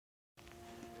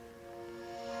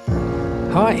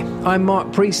Hi, I'm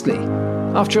Mark Priestley.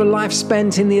 After a life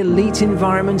spent in the elite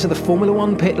environment of the Formula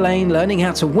One pit lane learning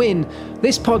how to win,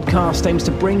 this podcast aims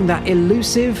to bring that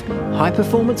elusive,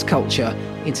 high-performance culture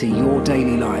into your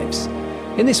daily lives.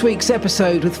 In this week's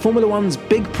episode, with Formula One's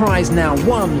big prize now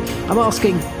won, I'm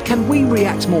asking, can we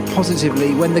react more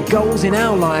positively when the goals in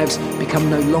our lives become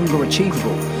no longer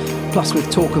achievable? Plus, with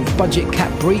talk of budget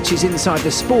cap breaches inside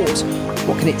the sport,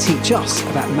 what can it teach us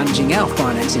about managing our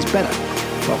finances better?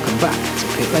 Welcome back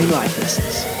to Pit Lane Life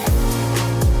Lessons.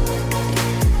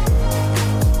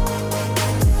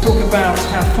 Talk about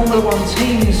how Formula One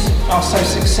teams are so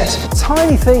successful.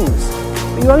 Tiny things,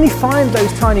 but you only find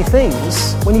those tiny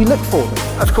things when you look for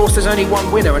them. Of course, there's only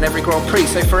one winner in every Grand Prix,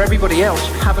 so for everybody else,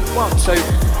 you haven't won. So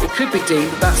it could be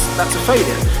deemed that's a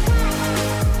failure.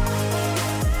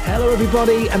 Hello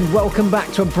everybody and welcome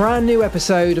back to a brand new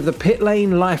episode of the Pit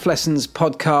Lane Life Lessons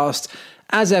podcast.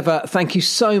 As ever, thank you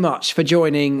so much for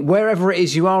joining wherever it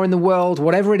is you are in the world,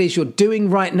 whatever it is you're doing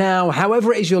right now,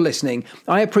 however it is you're listening.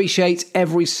 I appreciate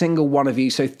every single one of you,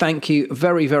 so thank you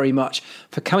very, very much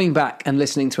for coming back and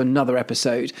listening to another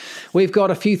episode. We've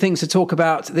got a few things to talk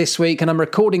about this week, and I'm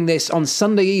recording this on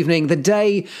Sunday evening, the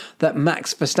day that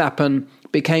Max Verstappen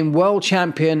became world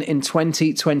champion in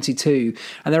 2022.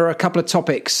 And there are a couple of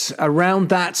topics around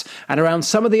that and around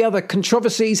some of the other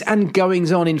controversies and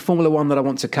goings on in Formula One that I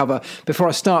want to cover. Before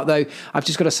I start, though, I've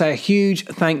just got to say a huge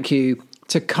thank you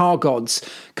to Car Gods.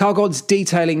 Car Gods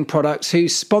Detailing Products, who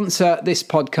sponsor this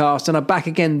podcast and are back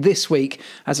again this week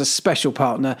as a special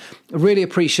partner. I really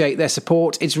appreciate their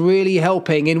support. It's really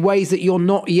helping in ways that you're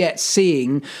not yet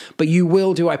seeing, but you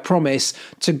will do, I promise,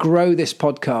 to grow this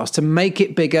podcast, to make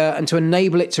it bigger and to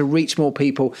enable it to reach more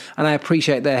people. And I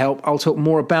appreciate their help. I'll talk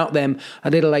more about them a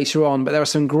little later on, but there are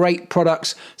some great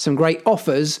products, some great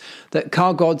offers that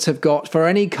Car Gods have got for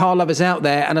any car lovers out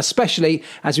there. And especially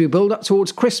as we build up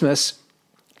towards Christmas,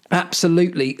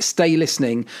 absolutely stay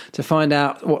listening to find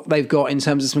out what they've got in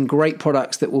terms of some great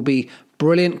products that will be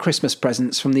brilliant Christmas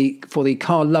presents for the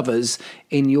car lovers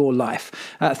in your life.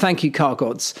 Thank you, Car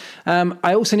Gods.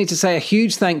 I also need to say a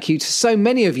huge thank you to so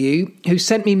many of you who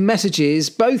sent me messages,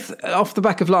 both off the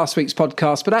back of last week's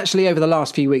podcast, but actually over the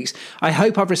last few weeks. I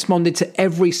hope I've responded to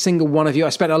every single one of you. I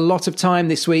spent a lot of time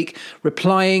this week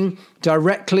replying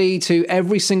directly to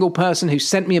every single person who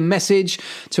sent me a message,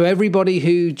 to everybody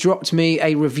who dropped me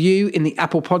a review in the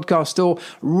Apple Podcast Store.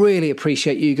 Really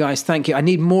appreciate you guys. Thank you. I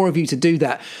need more of you to do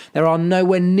that. There are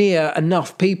nowhere near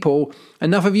enough people,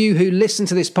 enough of you who listen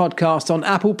to this podcast on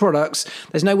Apple products.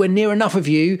 There's nowhere near enough of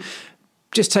you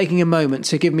just taking a moment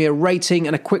to give me a rating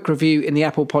and a quick review in the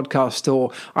Apple Podcast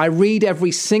Store. I read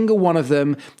every single one of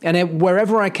them, and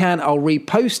wherever I can, I'll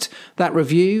repost that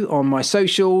review on my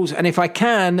socials. And if I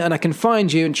can, and I can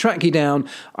find you and track you down,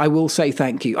 I will say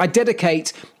thank you. I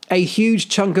dedicate a huge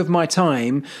chunk of my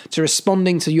time to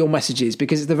responding to your messages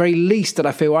because it's the very least that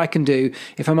I feel I can do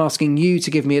if I'm asking you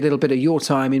to give me a little bit of your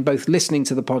time in both listening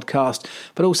to the podcast,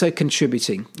 but also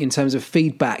contributing in terms of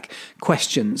feedback,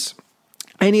 questions,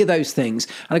 any of those things.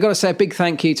 And I've got to say a big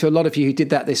thank you to a lot of you who did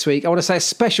that this week. I want to say a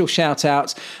special shout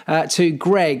out to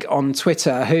Greg on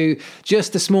Twitter, who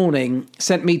just this morning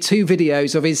sent me 2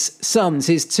 videos of his sons,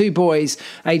 his 2 boys,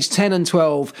 aged 10 and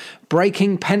 12,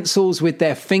 breaking pencils with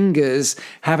their fingers,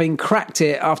 having cracked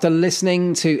it after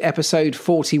listening to episode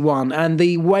 41. And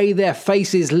the way their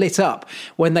faces lit up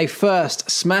when they first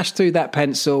smashed through that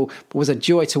pencil was a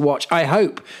joy to watch. I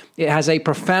hope it has a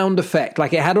profound effect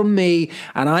like it had on me,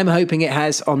 and I'm hoping it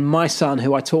has on my son,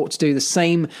 who I taught to do the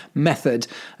same method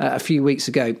a few weeks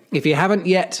ago. If you haven't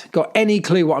yet got any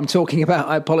clue what I'm talking about,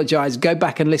 I apologize. Go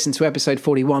back and listen to episode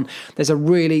 41. There's a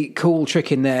really cool trick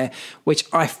in there, which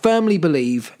I firmly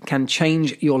believe can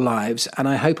change your lives. And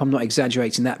I hope I'm not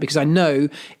exaggerating that because I know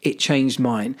it changed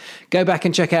mine. Go back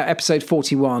and check out episode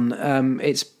 41.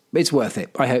 It's worth it.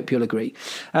 I hope you'll agree.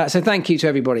 So thank you to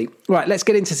everybody. Right, let's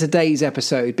get into today's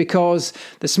episode because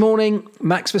this morning,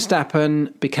 Max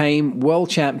Verstappen became world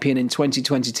champion in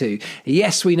 2022.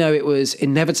 Yes, we know it was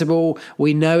inevitable.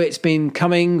 We know it's been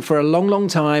coming for a long, long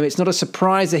time. It's not a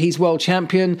surprise that he's world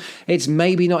champion. It's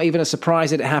maybe not even a surprise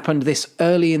that it happened this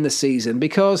early in the season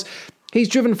because he's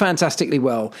driven fantastically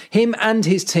well. Him and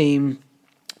his team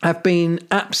have been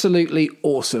absolutely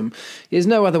awesome. There's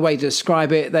no other way to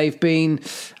describe it. They've been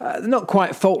not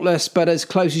quite faultless, but as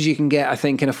close as you can get, I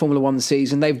think, in a Formula One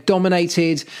season. They've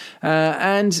dominated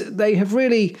and they have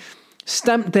really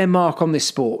stamped their mark on this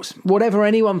sport. Whatever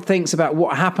anyone thinks about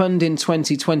what happened in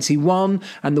 2021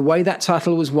 and the way that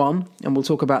title was won, and we'll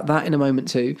talk about that in a moment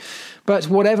too, but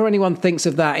whatever anyone thinks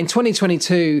of that, in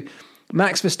 2022,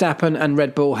 Max Verstappen and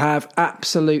Red Bull have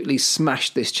absolutely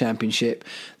smashed this championship.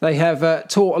 They have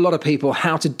taught a lot of people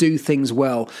how to do things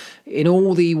well. In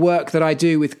all the work that I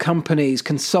do with companies,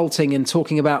 consulting and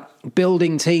talking about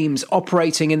building teams,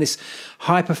 operating in this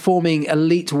high-performing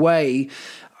elite way,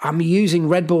 I'm using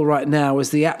Red Bull right now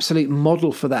as the absolute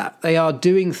model for that. They are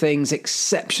doing things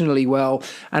exceptionally well,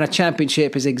 and a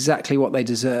championship is exactly what they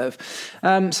deserve.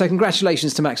 So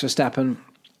congratulations to Max Verstappen.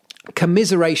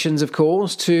 Commiserations, of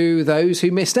course, to those who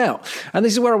missed out. And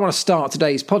this is where I want to start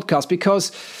today's podcast,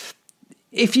 because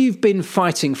if you've been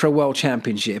fighting for a world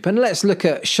championship, and let's look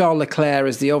at Charles Leclerc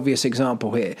as the obvious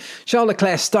example here. Charles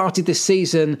Leclerc started this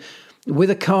season with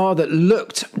a car that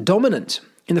looked dominant.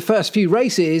 In the first few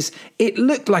races, it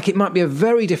looked like it might be a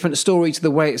very different story to the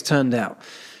way it's turned out.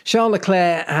 Charles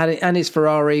Leclerc and his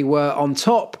Ferrari were on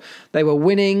top. They were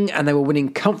winning, and they were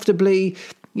winning comfortably.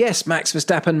 Yes, Max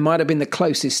Verstappen might have been the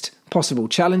closest possible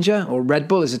challenger, or Red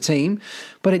Bull as a team,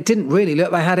 but it didn't really look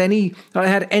like they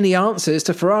had any answers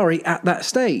to Ferrari at that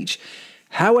stage.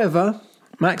 However,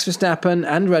 Max Verstappen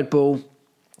and Red Bull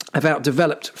have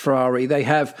outdeveloped Ferrari. They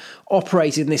have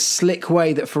operated in this slick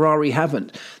way that Ferrari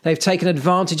haven't. They've taken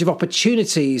advantage of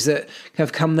opportunities that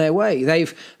have come their way.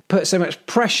 They've put so much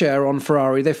pressure on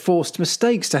Ferrari, they've forced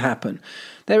mistakes to happen.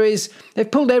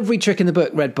 They've pulled every trick in the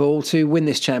book, Red Bull, to win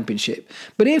this championship.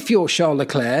 But if you're Charles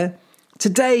Leclerc,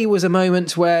 today was a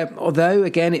moment where, although,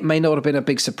 again, it may not have been a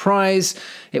big surprise,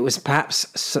 it was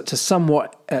perhaps to some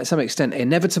extent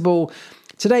inevitable,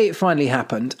 today it finally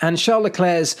happened, and Charles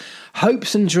Leclerc's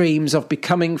hopes and dreams of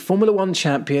becoming Formula One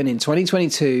champion in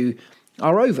 2022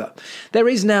 are over. There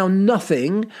is now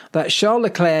nothing that Charles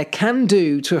Leclerc can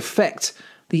do to affect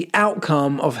the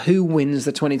outcome of who wins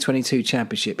the 2022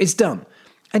 championship. It's done.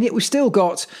 And yet we've still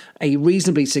got a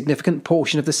reasonably significant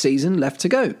portion of the season left to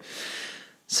go.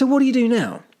 So what do you do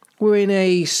now? We're in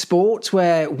a sport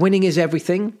where winning is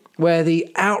everything, where the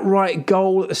outright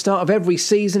goal at the start of every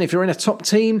season, if you're in a top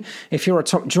team, if you're a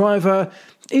top driver,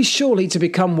 is surely to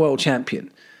become world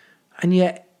champion. And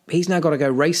yet he's now got to go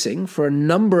racing for a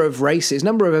number of races,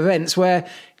 number of events where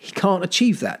he can't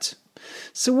achieve that.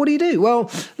 So what do you do? Well,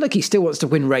 look, he still wants to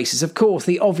win races. Of course,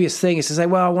 the obvious thing is to say,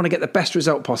 well, I want to get the best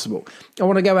result possible. I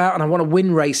want to go out and I want to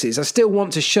win races. I still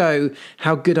want to show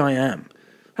how good I am.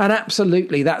 And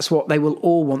absolutely, that's what they will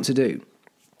all want to do.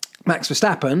 Max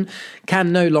Verstappen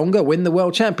can no longer win the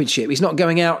World Championship. He's not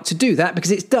going out to do that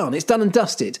because it's done and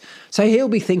dusted. So he'll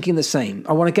be thinking the same.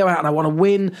 I want to go out and I want to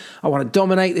win. I want to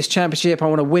dominate this championship. I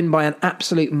want to win by an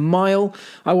absolute mile.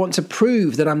 I want to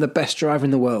prove that I'm the best driver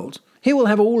in the world. He will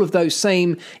have all of those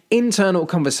same internal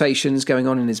conversations going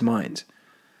on in his mind.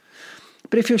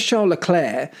 But if you're Charles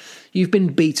Leclerc, you've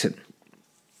been beaten.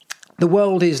 The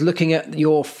world is looking at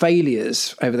your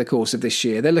failures over the course of this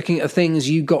year. They're looking at the things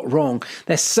you got wrong.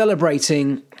 They're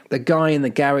celebrating the guy in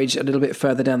the garage a little bit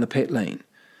further down the pit lane.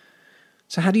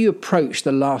 So how do you approach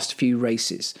the last few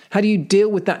races? How do you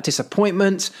deal with that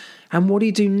disappointment? And what do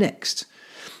you do next?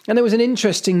 And there was an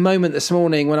interesting moment this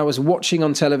morning when I was watching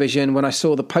on television, when I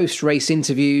saw the post-race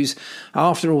interviews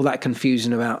after all that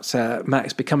confusion about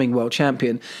Max becoming world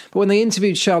champion. But when they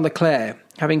interviewed Charles Leclerc,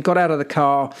 having got out of the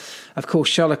car, of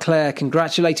course, Charles Leclerc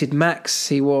congratulated Max.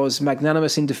 He was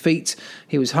magnanimous in defeat.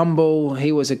 He was humble.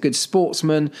 He was a good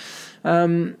sportsman.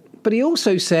 But he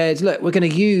also said, look, we're going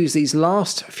to use these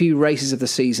last few races of the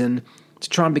season to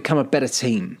try and become a better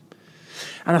team.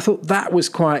 And I thought that was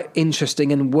quite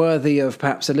interesting and worthy of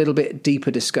perhaps a little bit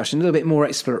deeper discussion, a little bit more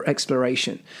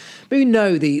exploration. But we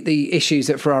know the issues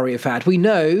that Ferrari have had. We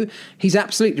know he's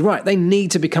absolutely right. They need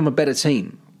to become a better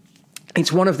team.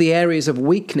 It's one of the areas of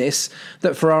weakness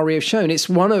that Ferrari have shown. It's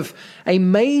one of a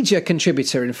major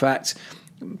contributor, in fact,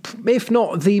 if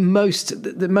not the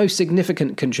most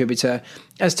significant contributor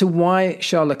as to why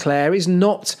Charles Leclerc is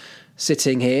not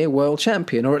sitting here world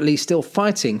champion, or at least still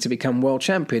fighting to become world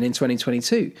champion in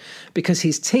 2022, because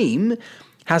his team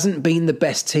hasn't been the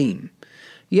best team.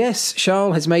 Yes,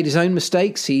 Charles has made his own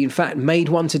mistakes. He, in fact, made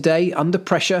one today under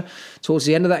pressure towards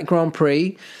the end of that Grand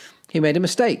Prix. He made a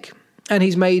mistake. And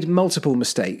he's made multiple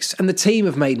mistakes. And the team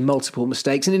have made multiple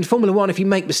mistakes. And in Formula One, if you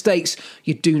make mistakes,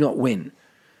 you do not win.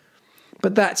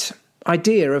 But that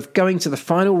idea of going to the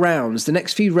final rounds, the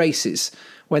next few races,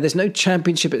 where there's no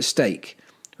championship at stake,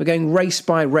 we're going race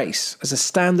by race as a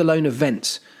standalone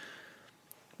event,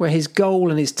 where his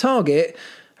goal and his target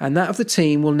and that of the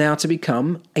team will now to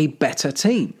become a better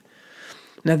team.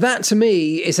 Now that to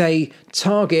me is a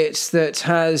target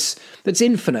that's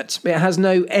infinite. It has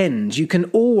no end. You can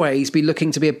always be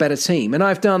looking to be a better team. And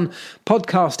I've done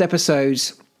podcast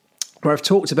episodes where I've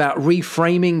talked about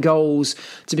reframing goals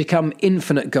to become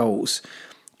infinite goals.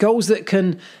 Goals that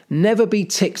can never be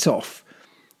ticked off.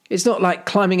 It's not like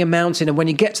climbing a mountain and when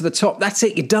you get to the top, that's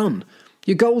it, you're done.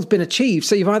 Your goal's been achieved.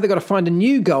 So you've either got to find a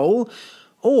new goal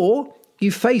or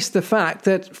you face the fact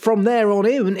that from there on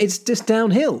in, it's just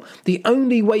downhill. The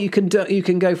only way you can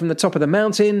go from the top of the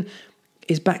mountain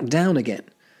is back down again.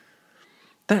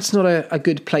 That's not a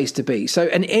good place to be. So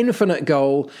an infinite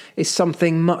goal is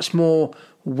something much more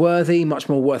worthy, much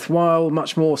more worthwhile,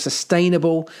 much more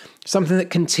sustainable, something that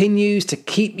continues to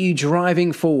keep you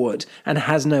driving forward and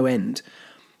has no end.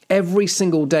 Every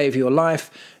single day of your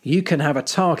life, you can have a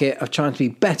target of trying to be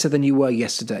better than you were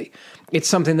yesterday. It's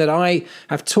something that I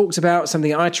have talked about,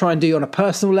 something I try and do on a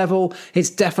personal level. It's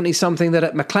definitely something that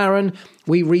at McLaren,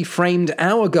 we reframed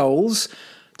our goals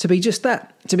to be just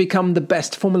that, to become the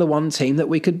best Formula One team that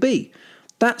we could be.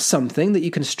 That's something that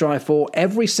you can strive for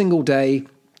every single day,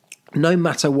 no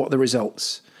matter what the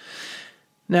results.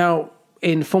 Now,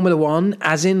 in Formula One,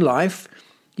 as in life,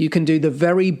 you can do the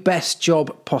very best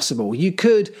job possible. You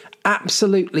could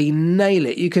absolutely nail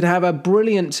it. You could have a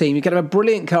brilliant team. You could have a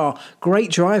brilliant car,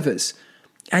 great drivers.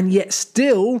 And yet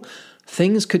still,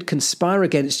 things could conspire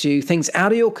against you. Things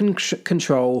out of your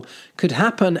control could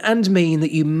happen and mean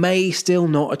that you may still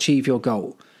not achieve your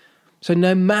goal. So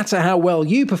no matter how well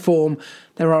you perform,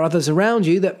 there are others around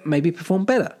you that maybe perform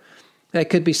better. There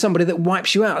could be somebody that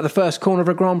wipes you out at the first corner of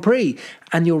a Grand Prix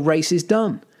and your race is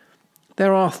done.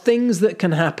 There are things that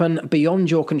can happen beyond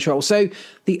your control. So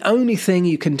the only thing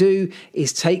you can do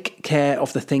is take care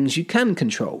of the things you can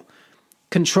control.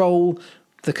 Control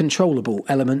the controllable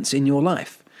elements in your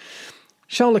life.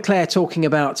 Charles Leclerc talking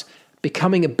about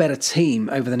becoming a better team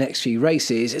over the next few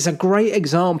races is a great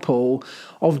example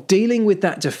of dealing with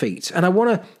that defeat. And I want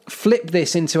to flip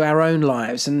this into our own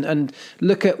lives and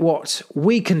look at what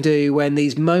we can do when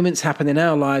these moments happen in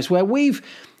our lives where we've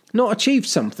not achieved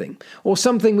something, or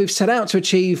something we've set out to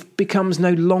achieve becomes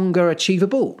no longer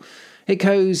achievable.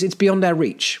 It's beyond our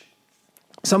reach.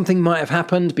 Something might have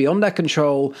happened beyond our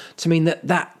control to mean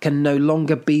that can no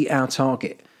longer be our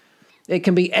target. It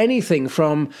can be anything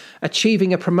from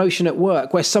achieving a promotion at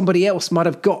work where somebody else might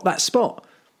have got that spot.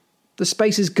 The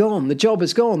space is gone, the job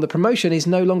is gone, the promotion is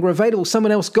no longer available,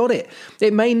 someone else got it.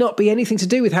 It may not be anything to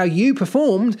do with how you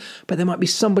performed, but there might be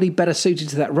somebody better suited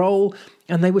to that role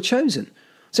and they were chosen.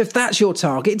 So if that's your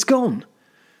target, it's gone.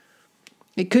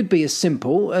 It could be as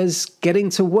simple as getting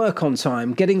to work on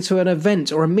time, getting to an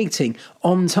event or a meeting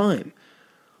on time.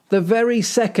 The very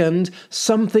second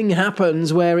something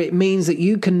happens where it means that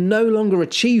you can no longer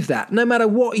achieve that, no matter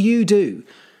what you do,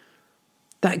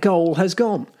 that goal has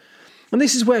gone. And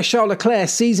this is where Charles Leclerc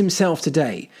sees himself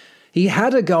today. He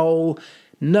had a goal,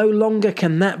 no longer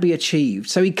can that be achieved.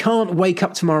 So he can't wake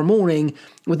up tomorrow morning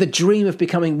with the dream of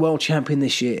becoming world champion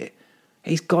this year.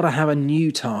 He's got to have a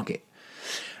new target.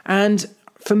 And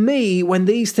for me, when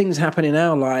these things happen in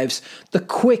our lives, the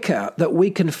quicker that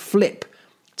we can flip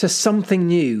to something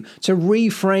new, to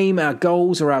reframe our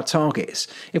goals or our targets.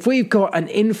 If we've got an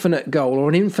infinite goal or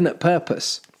an infinite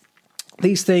purpose,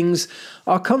 these things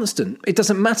are constant. It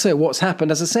doesn't matter what's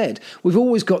happened, as I said. We've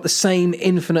always got the same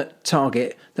infinite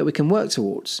target that we can work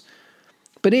towards.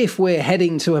 But if we're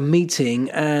heading to a meeting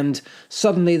and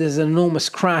suddenly there's an enormous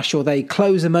crash or they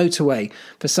close a motorway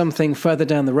for something further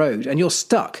down the road and you're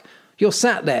stuck, you're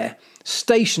sat there,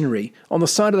 stationary on the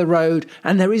side of the road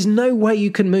and there is no way you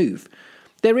can move.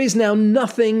 There is now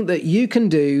nothing that you can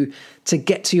do to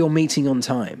get to your meeting on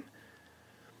time.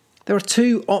 There are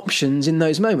two options in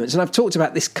those moments, and I've talked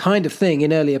about this kind of thing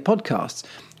in earlier podcasts.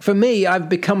 For me, I've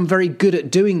become very good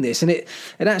at doing this, and it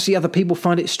actually other people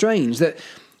find it strange that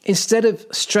instead of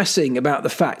stressing about the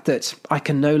fact that I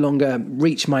can no longer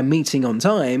reach my meeting on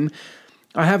time,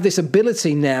 I have this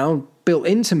ability now built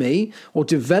into me or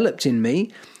developed in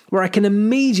me where I can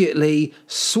immediately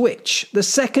switch. The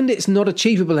second it's not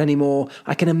achievable anymore,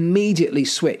 I can immediately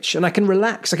switch and I can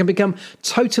relax. I can become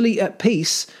totally at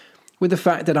peace with the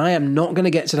fact that I am not going to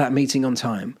get to that meeting on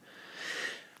time.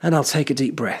 And I'll take a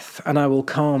deep breath and I will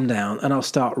calm down and I'll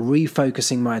start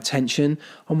refocusing my attention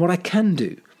on what I can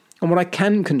do, on what I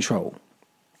can control.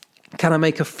 Can I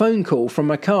make a phone call from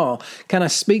my car? Can I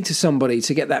speak to somebody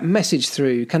to get that message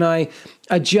through? Can I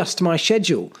adjust my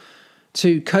schedule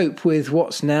to cope with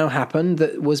what's now happened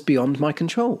that was beyond my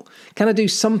control? Can I do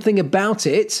something about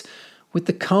it with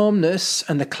the calmness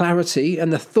and the clarity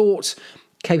and the thought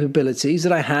capabilities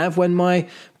that I have when my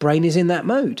brain is in that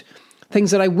mode?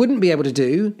 Things that I wouldn't be able to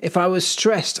do if I was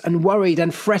stressed and worried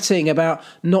and fretting about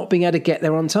not being able to get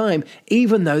there on time,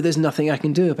 even though there's nothing I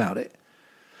can do about it.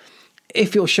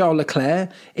 If you're Charles Leclerc,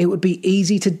 it would be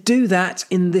easy to do that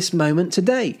in this moment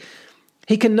today.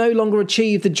 He can no longer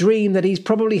achieve the dream that he's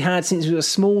probably had since he was a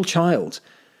small child.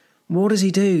 What does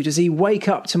he do? Does he wake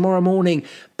up tomorrow morning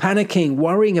panicking,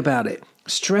 worrying about it,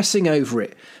 stressing over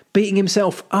it, beating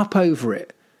himself up over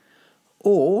it?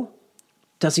 Or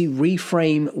does he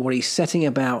reframe what he's setting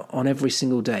about on every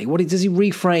single day? Does he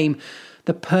reframe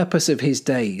the purpose of his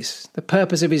days, the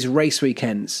purpose of his race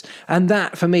weekends? And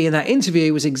that, for me, in that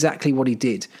interview, was exactly what he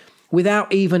did.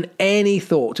 Without even any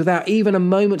thought, without even a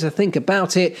moment to think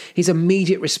about it, his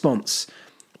immediate response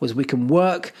was, we can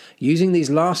work, using these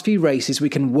last few races, we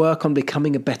can work on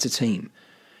becoming a better team.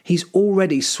 He's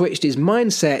already switched his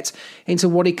mindset into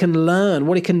what he can learn,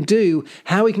 what he can do,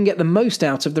 how he can get the most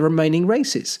out of the remaining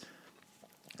races.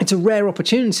 It's a rare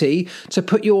opportunity to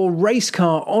put your race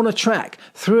car on a track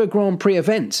through a Grand Prix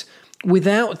event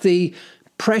without the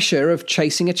pressure of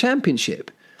chasing a championship.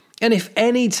 And if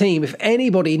any team, if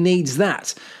anybody needs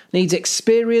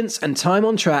experience and time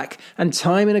on track and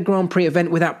time in a Grand Prix event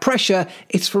without pressure,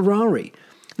 it's Ferrari.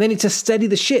 They need to steady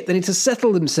the ship. They need to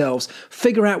settle themselves,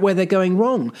 figure out where they're going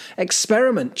wrong,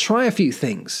 experiment, try a few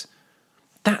things.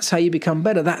 That's how you become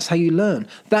better. That's how you learn.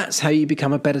 That's how you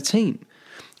become a better team.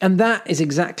 And that is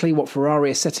exactly what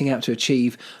Ferrari is setting out to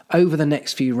achieve over the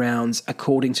next few rounds,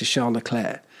 according to Charles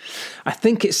Leclerc. I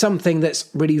think it's something that's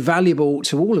really valuable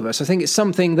to all of us. I think it's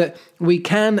something that we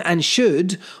can and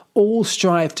should all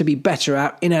strive to be better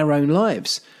at in our own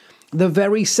lives. The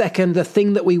very second the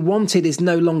thing that we wanted is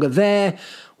no longer there,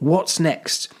 what's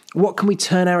next? What can we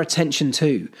turn our attention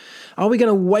to? Are we going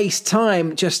to waste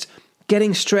time just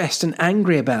getting stressed and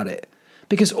angry about it?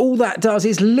 Because all that does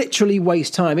is literally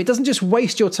waste time. It doesn't just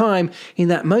waste your time in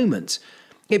that moment.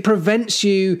 It prevents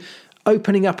you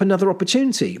opening up another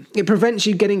opportunity. It prevents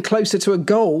you getting closer to a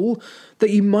goal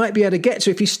that you might be able to get to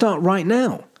if you start right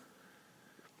now.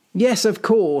 Yes, of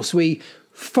course, we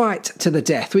fight to the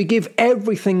death. We give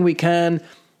everything we can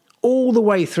all the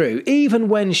way through. Even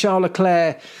when Charles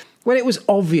Leclerc, when it was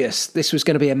obvious this was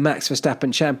going to be a Max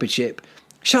Verstappen championship,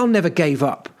 Charles never gave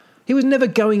up. He was never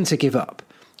going to give up.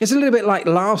 It's a little bit like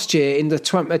last year in the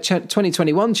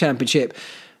 2021 championship.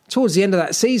 Towards the end of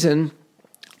that season,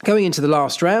 going into the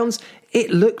last rounds, it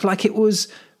looked like it was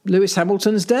Lewis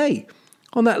Hamilton's day.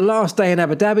 On that last day in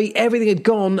Abu Dhabi, everything had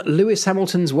gone Lewis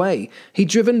Hamilton's way. He'd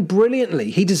driven brilliantly.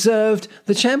 He deserved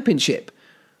the championship.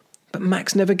 But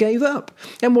Max never gave up.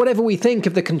 And whatever we think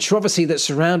of the controversy that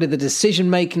surrounded the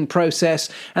decision-making process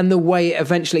and the way it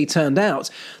eventually turned out,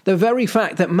 the very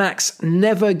fact that Max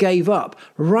never gave up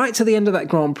right to the end of that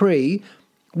Grand Prix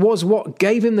was what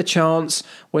gave him the chance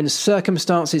when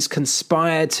circumstances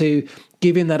conspired to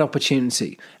give him that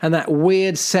opportunity. And that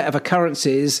weird set of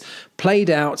occurrences played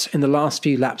out in the last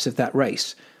few laps of that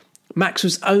race. Max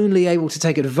was only able to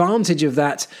take advantage of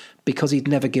that because he'd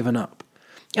never given up.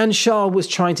 And Charles was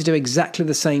trying to do exactly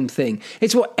the same thing.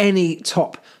 It's what any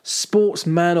top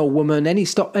sportsman or woman, any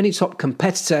top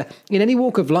competitor in any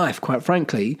walk of life, quite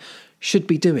frankly, should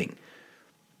be doing.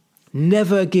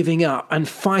 Never giving up and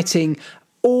fighting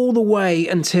all the way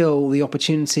until the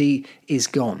opportunity is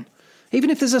gone. Even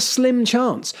if there's a slim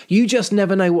chance, you just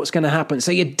never know what's going to happen.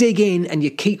 So you dig in and you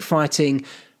keep fighting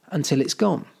until it's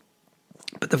gone.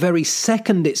 But the very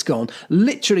second it's gone,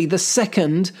 literally the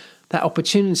second that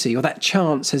opportunity or that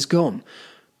chance has gone,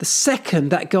 the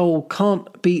second that goal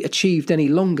can't be achieved any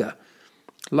longer,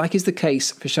 like is the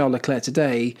case for Charles Leclerc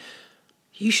today,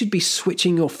 you should be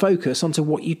switching your focus onto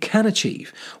what you can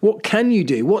achieve. What can you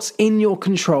do? What's in your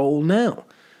control now?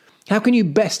 How can you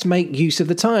best make use of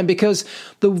the time? Because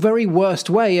the very worst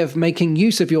way of making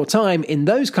use of your time in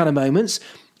those kind of moments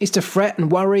is to fret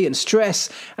and worry and stress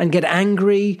and get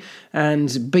angry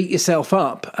and beat yourself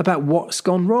up about what's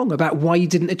gone wrong, about why you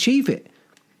didn't achieve it.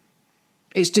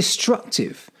 It's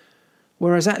destructive.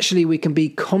 Whereas actually we can be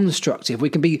constructive,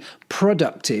 we can be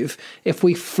productive if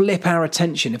we flip our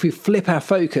attention, if we flip our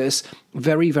focus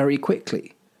very, very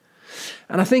quickly.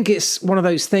 And I think it's one of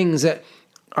those things that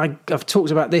I've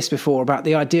talked about this before, about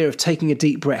the idea of taking a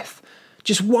deep breath.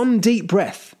 Just one deep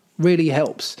breath really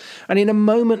helps. And in a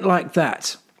moment like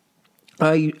that,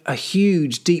 a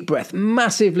huge deep breath,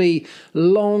 massively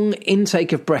long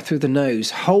intake of breath through the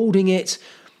nose, holding it,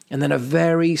 and then a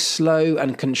very slow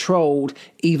and controlled,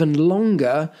 even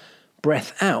longer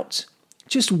breath out.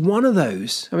 Just one of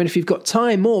those, I mean, if you've got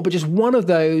time more, but just one of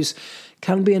those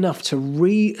can be enough to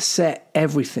reset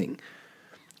everything.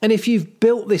 And if you've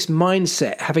built this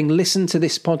mindset, having listened to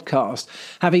this podcast,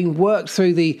 having worked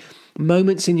through the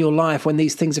moments in your life when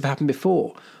these things have happened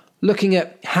before, looking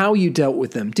at how you dealt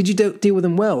with them, did you deal with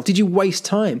them well? Did you waste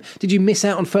time? Did you miss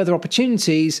out on further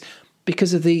opportunities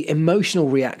because of the emotional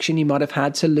reaction you might have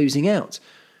had to losing out?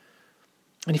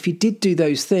 And if you did do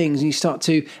those things and you start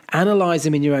to analyze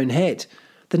them in your own head,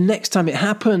 the next time it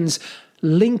happens,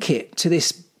 link it to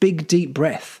this big deep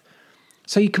breath.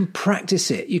 So you can practice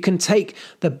it. You can take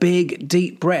the big,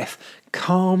 deep breath,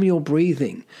 calm your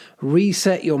breathing,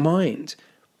 reset your mind,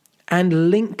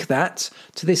 and link that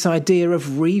to this idea of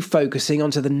refocusing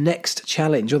onto the next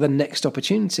challenge or the next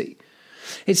opportunity.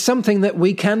 It's something that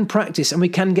we can practice and we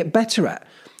can get better at.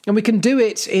 And we can do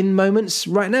it in moments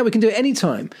right now. We can do it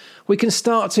anytime. We can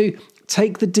start to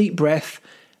take the deep breath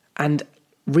and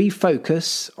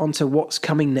refocus onto what's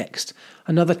coming next.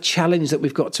 Another challenge that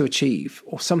we've got to achieve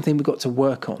or something we've got to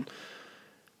work on.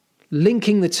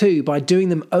 Linking the two by doing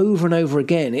them over and over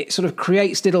again, it sort of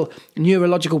creates little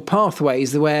neurological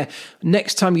pathways where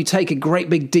next time you take a great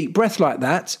big deep breath like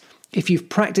that, if you've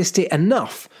practiced it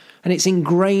enough and it's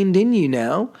ingrained in you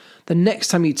now, the next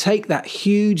time you take that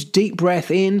huge deep breath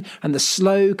in and the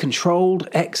slow controlled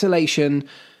exhalation,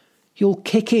 you'll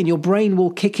kick in, your brain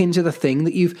will kick into the thing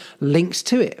that you've linked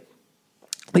to it,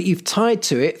 that you've tied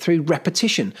to it through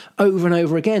repetition over and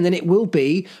over again. Then it will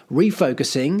be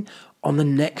refocusing on the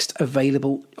next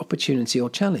available opportunity or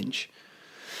challenge.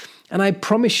 And I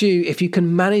promise you, if you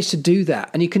can manage to do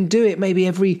that, and you can do it maybe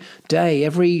every day,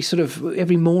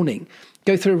 every morning,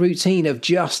 go through a routine of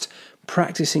just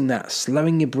practicing that,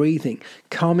 slowing your breathing,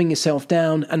 calming yourself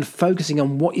down and focusing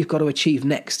on what you've got to achieve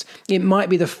next. It might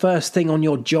be the first thing on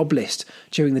your job list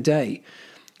during the day.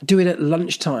 Do it at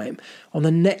lunchtime, on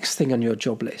the next thing on your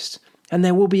job list. And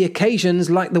there will be occasions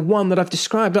like the one that I've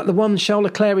described, like the one Charles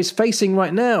Leclerc is facing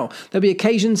right now. There'll be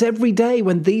occasions every day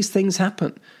when these things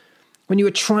happen, when you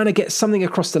were trying to get something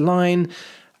across the line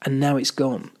and now it's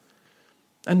gone.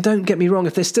 And don't get me wrong,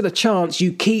 if there's still a chance,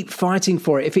 you keep fighting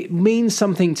for it. If it means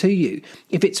something to you,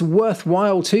 if it's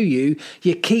worthwhile to you,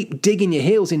 you keep digging your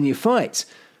heels in your fight.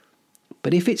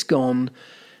 But if it's gone,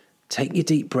 take your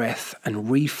deep breath and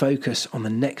refocus on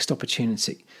the next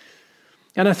opportunity.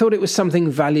 And I thought it was something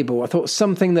valuable. I thought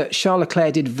something that Charles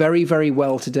Leclerc did very, very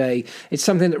well today. It's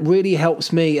something that really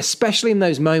helps me, especially in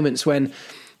those moments when,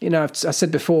 I said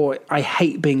before, I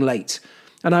hate being late.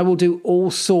 And I will do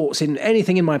all sorts in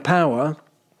anything in my power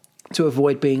to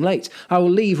avoid being late. I will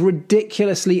leave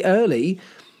ridiculously early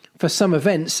for some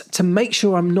events to make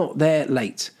sure I'm not there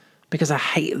late, because I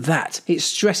hate that. It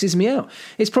stresses me out.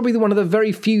 It's probably one of the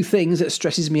very few things that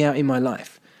stresses me out in my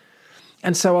life.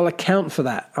 And so I'll account for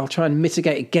that. I'll try and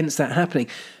mitigate against that happening.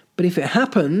 But if it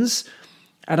happens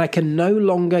and I can no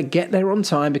longer get there on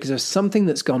time because of something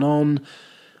that's gone on,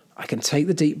 I can take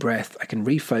the deep breath, I can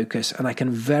refocus, and I can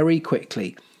very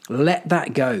quickly let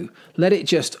that go. Let it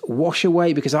just wash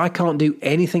away because I can't do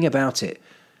anything about it.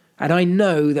 And I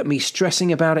know that me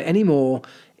stressing about it anymore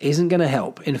isn't going to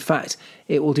help. In fact,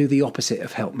 it will do the opposite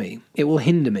of help me. It will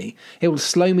hinder me. It will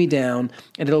slow me down,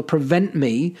 and it'll prevent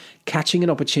me catching an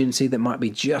opportunity that might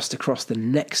be just across the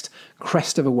next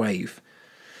crest of a wave.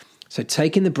 So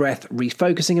taking the breath,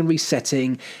 refocusing and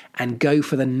resetting, and go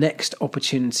for the next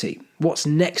opportunity. What's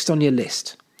next on your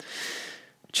list?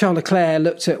 Charles Leclerc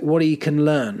looked at what he can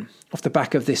learn off the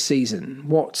back of this season,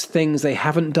 what things they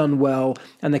haven't done well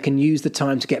and they can use the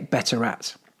time to get better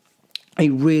at. A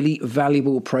really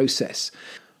valuable process.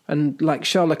 And like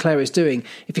Charles Leclerc is doing,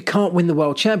 if you can't win the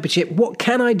World Championship, what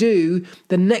can I do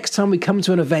the next time we come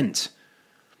to an event?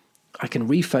 I can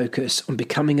refocus on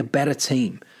becoming a better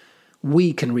team.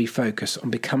 We can refocus on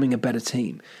becoming a better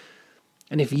team.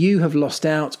 And if you have lost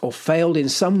out or failed in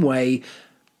some way,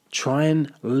 try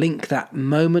and link that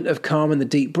moment of calm and the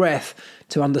deep breath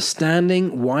to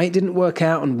understanding why it didn't work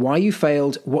out and why you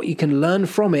failed, what you can learn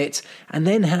from it, and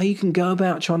then how you can go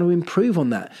about trying to improve on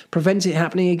that, prevent it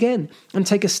happening again, and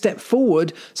take a step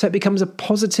forward so it becomes a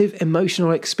positive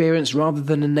emotional experience rather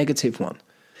than a negative one.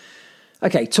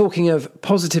 Okay, talking of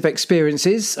positive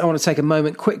experiences, I want to take a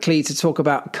moment quickly to talk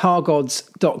about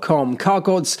CarGods.com.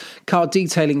 CarGods car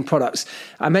detailing products.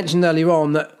 I mentioned earlier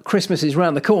on that Christmas is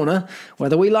round the corner.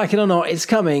 Whether we like it or not, it's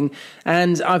coming.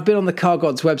 And I've been on the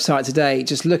CarGods website today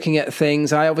just looking at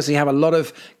things. I obviously have a lot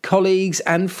of colleagues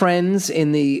and friends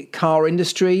in the car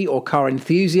industry or car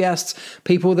enthusiasts,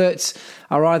 people that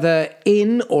are either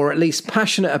in or at least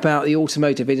passionate about the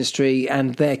automotive industry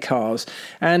and their cars.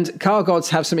 And CarGods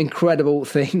have some incredible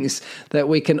things that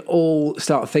we can all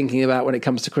start thinking about when it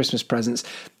comes to Christmas presents.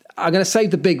 I'm going to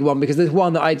save the big one because there's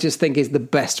one that I just think is the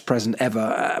best present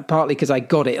ever, partly because I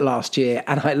got it last year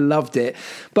and I loved it.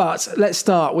 But let's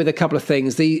start with a couple of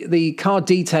things. The car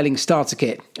detailing starter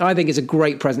kit, I think, is a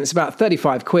great present. It's about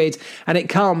 35 quid and it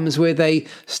comes with a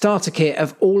starter kit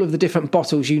of all of the different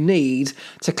bottles you need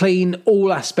to clean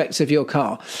all aspects of your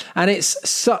car. And it's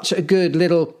such a good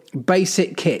little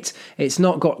basic kit. It's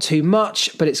not got too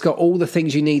much, but it's got all the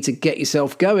things you need to get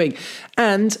yourself going.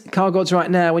 And Car Gods right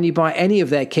now, when you buy any of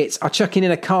their kits, are chucking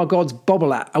in a Car Gods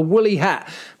bobble hat, a woolly hat,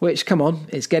 which, come on,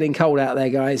 it's getting cold out there,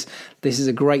 guys. This is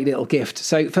a great little gift.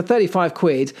 So for 35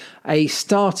 quid, a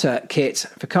starter kit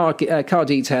for car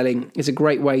detailing is a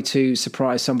great way to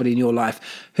surprise somebody in your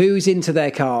life who's into their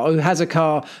car, who has a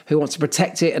car, who wants to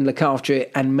protect it and look after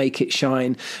it and make it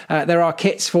shine. There are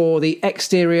kits for the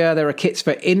exterior. There are kits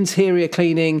for interior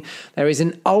cleaning. There is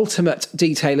an ultimate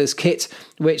detailer's kit,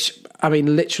 which, I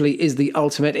mean, literally is the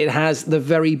ultimate. It has the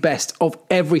very best of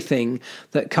everything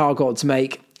that Car Gods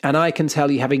make. And I can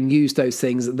tell you, having used those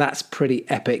things, that's pretty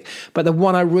epic. But the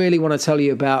one I really want to tell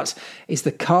you about is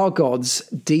the Car Gods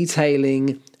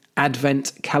Detailing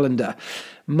Advent Calendar.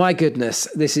 My goodness,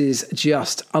 this is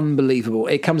just unbelievable.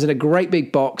 It comes in a great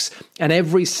big box, and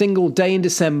every single day in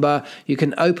December, you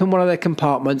can open one of their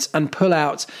compartments and pull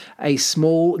out a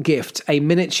small gift, a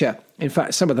miniature. In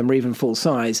fact, some of them are even full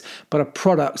size, but a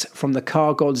product from the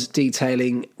Car Gods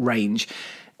Detailing range.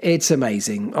 It's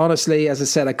amazing. Honestly, as I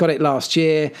said, I got it last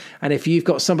year. And if you've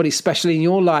got somebody special in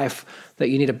your life that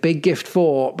you need a big gift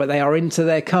for, but they are into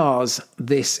their cars,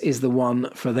 this is the one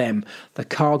for them. The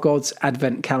Car Gods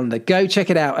Advent Calendar. Go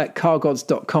check it out at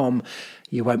cargods.com.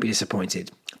 You won't be disappointed.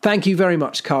 Thank you very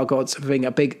much, Car Gods, for being a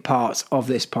big part of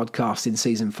this podcast in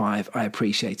season 5. I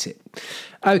appreciate it.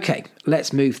 Okay,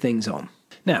 let's move things on.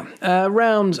 Now,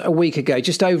 around a week ago,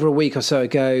 just over a week or so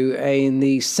ago, in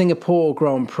the Singapore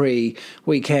Grand Prix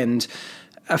weekend,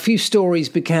 a few stories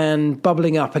began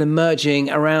bubbling up and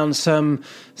emerging around some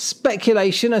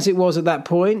speculation, as it was at that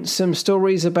point, some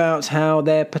stories about how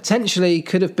there potentially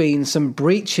could have been some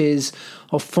breaches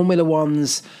of Formula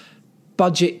One's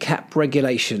budget cap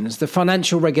regulations, the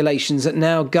financial regulations that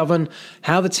now govern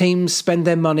how the teams spend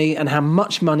their money and how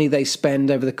much money they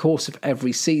spend over the course of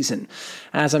every season.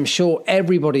 As I'm sure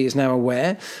everybody is now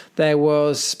aware, there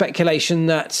was speculation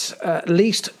that at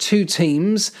least 2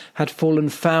 teams had fallen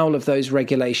foul of those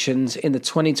regulations in the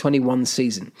 2021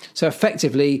 season. So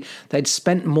effectively, they'd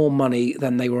spent more money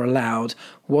than they were allowed,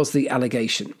 was the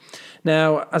allegation.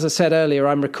 Now, as I said earlier,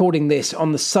 I'm recording this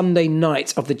on the Sunday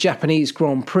night of the Japanese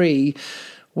Grand Prix.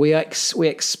 We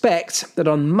expect that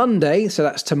on Monday, so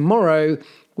that's tomorrow,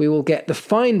 we will get the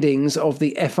findings of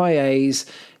the FIA's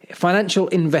financial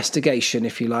investigation,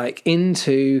 if you like,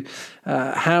 into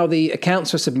how the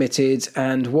accounts were submitted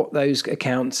and what those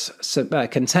accounts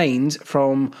contained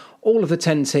from all of the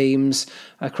 10 teams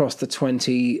across the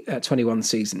 2021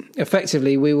 season.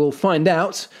 Effectively, we will find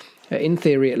out, in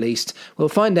theory at least, we'll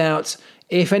find out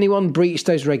if anyone breached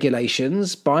those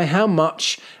regulations, by how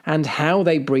much and how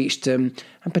they breached them,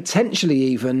 and potentially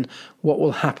even what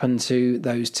will happen to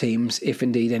those teams if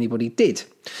indeed anybody did.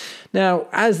 Now,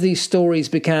 as these stories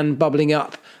began bubbling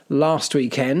up last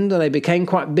weekend, and they became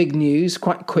quite big news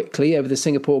quite quickly over the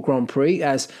Singapore Grand Prix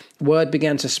as word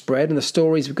began to spread and the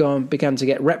stories began to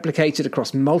get replicated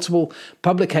across multiple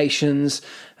publications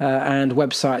and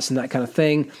websites and that kind of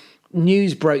thing,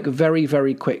 news broke very,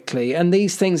 very quickly. And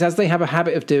these things, as they have a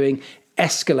habit of doing,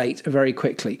 escalate very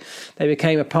quickly. They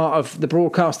became a part of the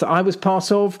broadcast that I was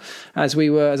part of as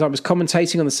I was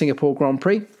commentating on the Singapore Grand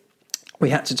Prix. We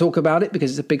had to talk about it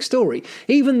because it's a big story,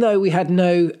 even though we had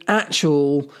no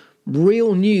actual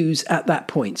real news at that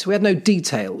point. So we had no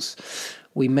details.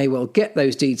 We may well get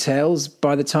those details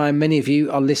by the time many of you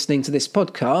are listening to this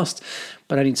podcast,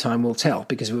 but only time will tell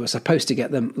because we were supposed to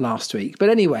get them last week. But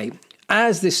anyway,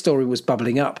 as this story was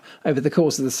bubbling up over the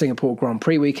course of the Singapore Grand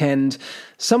Prix weekend,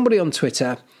 somebody on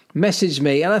Twitter messaged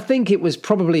me, and I think it was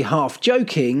probably half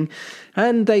joking,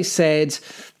 and they said,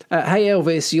 hey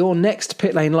Elvis, your next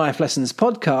Pit Lane Life Lessons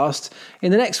podcast,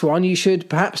 in the next one you should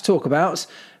perhaps talk about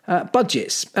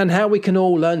budgets and how we can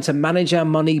all learn to manage our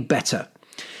money better.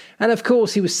 And of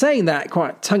course, he was saying that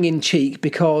quite tongue-in-cheek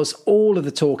because all of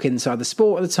the talk inside the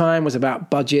sport at the time was about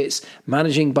budgets,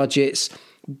 managing budgets,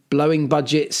 blowing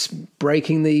budgets,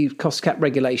 breaking the cost cap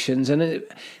regulations. And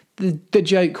the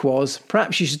joke was,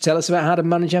 perhaps you should tell us about how to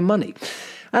manage our money.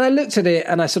 And I looked at it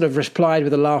and I sort of replied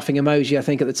with a laughing emoji, I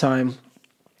think, at the time.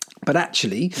 But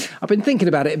actually, I've been thinking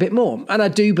about it a bit more. And I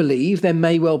do believe there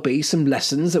may well be some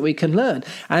lessons that we can learn.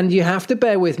 And you have to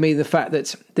bear with me the fact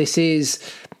that this is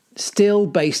still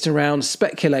based around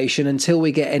speculation until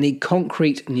we get any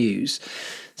concrete news.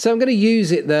 So I'm going to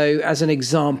use it, though, as an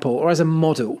example or as a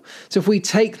model. So if we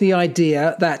take the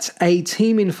idea that a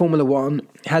team in Formula One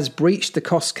has breached the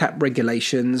cost cap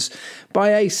regulations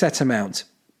by a set amount,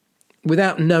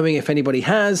 without knowing if anybody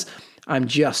has, I'm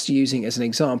just using it as an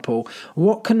example,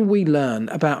 what can we learn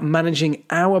about managing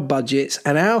our budgets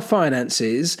and our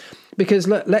finances Because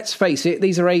let's face it,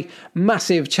 these are a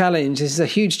massive challenge. This is a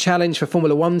huge challenge for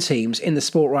Formula One teams in the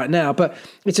sport right now, but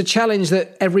it's a challenge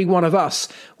that every one of us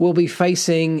will be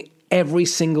facing every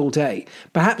single day,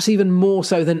 perhaps even more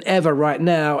so than ever right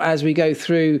now as we go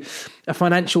through a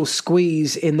financial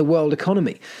squeeze in the world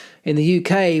economy. In the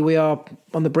UK, we are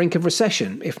on the brink of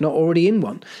recession, if not already in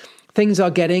one. Things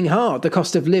are getting hard. The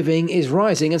cost of living is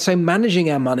rising, and so managing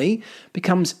our money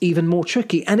becomes even more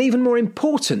tricky and even more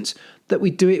important that we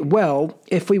do it well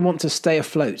if we want to stay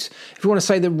afloat, if we want to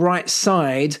stay the right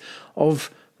side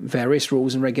of various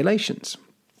rules and regulations.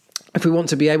 If we want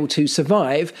to be able to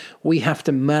survive, we have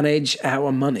to manage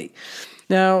our money.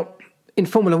 Now, in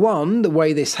Formula One, the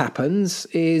way this happens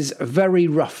is very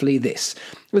roughly this.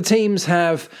 The teams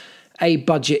have a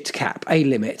budget cap, a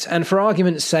limit. And for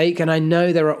argument's sake, and I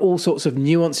know there are all sorts of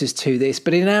nuances to this,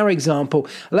 but in our example,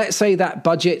 let's say that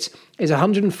budget is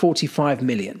 145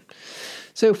 million.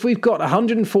 So if we've got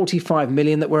 145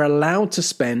 million that we're allowed to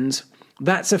spend,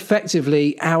 that's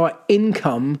effectively our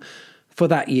income for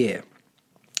that year.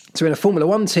 So in a Formula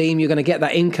One team, you're going to get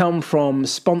that income from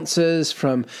sponsors,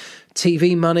 from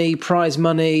TV money, prize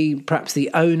money, perhaps the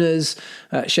owners,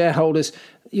 shareholders.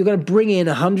 You're going to bring in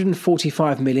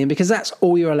 145 million because that's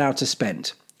all you're allowed to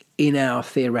spend in our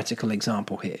theoretical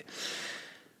example here.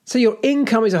 So your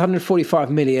income is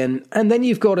 145 million, and then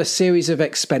you've got a series of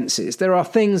expenses. There are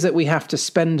things that we have to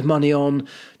spend money on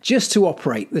just to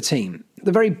operate the team.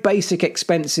 The very basic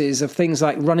expenses of things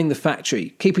like running the factory,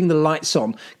 keeping the lights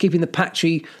on, keeping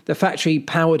the factory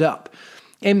powered up,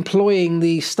 employing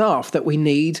the staff that we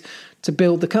need to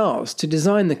build the cars, to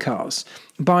design the cars,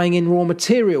 buying in raw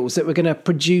materials that we're going to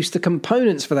produce the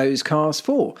components for those cars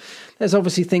for. There's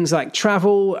obviously things like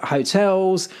travel,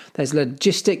 hotels, there's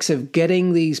logistics of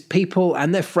getting these people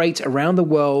and their freight around the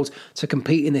world to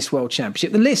compete in this World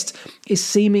Championship. The list is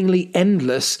seemingly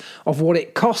endless of what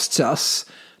it costs us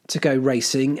to go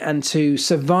racing and to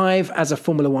survive as a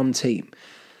Formula One team.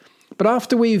 But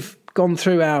after we've gone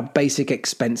through our basic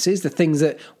expenses, the things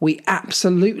that we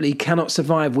absolutely cannot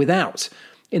survive without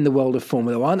in the world of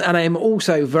Formula One, and I am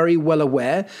also very well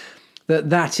aware that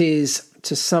that is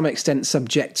to some extent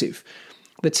subjective.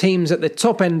 The teams at the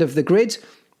top end of the grid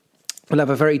will have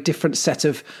a very different set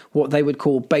of what they would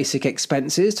call basic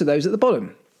expenses to those at the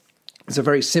bottom. It's a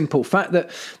very simple fact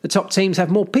that the top teams have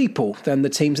more people than the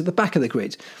teams at the back of the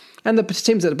grid. And the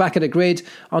teams at the back of the grid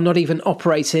are not even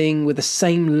operating with the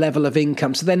same level of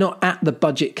income. So they're not at the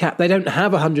budget cap. They don't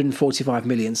have 145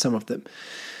 million, some of them.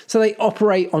 So they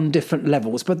operate on different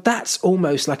levels. But that's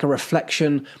almost like a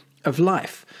reflection of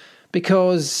life.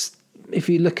 Because if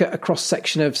you look at a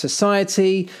cross-section of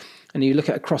society and you look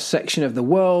at a cross-section of the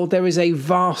world, there is a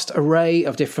vast array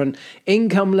of different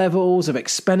income levels, of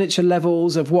expenditure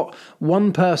levels, of what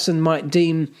one person might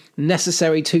deem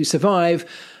necessary to survive.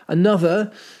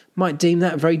 Another might deem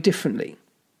that very differently.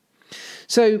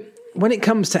 So when it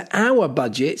comes to our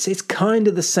budgets, it's kind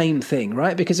of the same thing,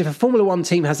 right? Because if a Formula One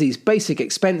team has these basic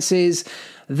expenses,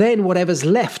 then whatever's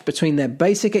left between their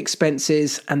basic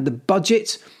expenses and the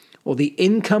budget or the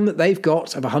income that they've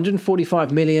got of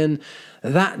 145 million,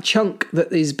 that chunk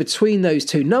that is between those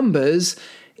two numbers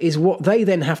is what they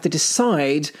then have to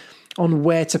decide on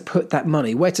where to put that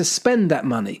money, where to spend that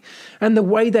money. And the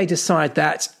way they decide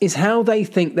that is how they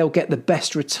think they'll get the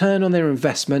best return on their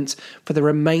investment for the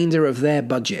remainder of their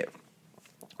budget.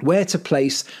 Where to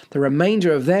place the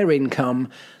remainder of their income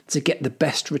to get the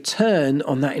best return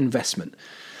on that investment.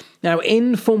 Now,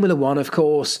 in Formula One, of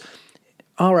course,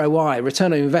 ROI,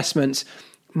 return on investment,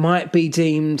 might be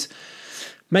deemed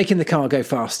making the car go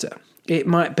faster. It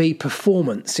might be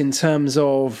performance in terms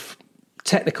of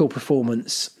technical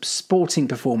performance, sporting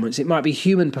performance. It might be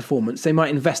human performance. They might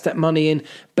invest that money in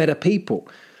better people.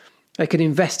 They could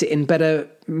invest it in better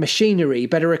machinery,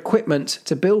 better equipment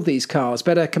to build these cars,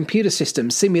 better computer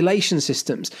systems, simulation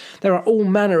systems. There are all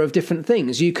manner of different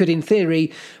things. You could, in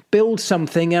theory, build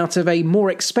something out of a more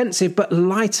expensive but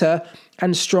lighter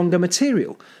and stronger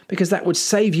material, because that would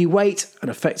save you weight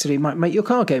and effectively might make your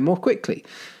car go more quickly.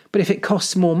 But if it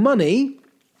costs more money,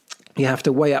 you have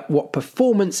to weigh up what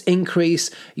performance increase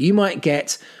you might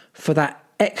get for that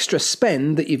extra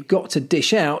spend that you've got to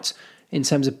dish out in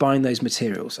terms of buying those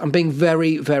materials. I'm being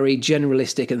very, very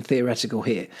generalistic and theoretical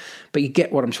here, but you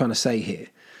get what I'm trying to say here.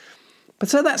 But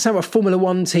so that's how a Formula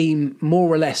One team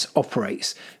more or less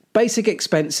operates. Basic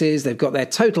expenses, they've got their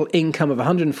total income of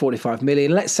 145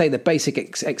 million. Let's say the basic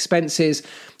expenses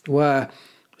were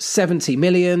 70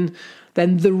 million.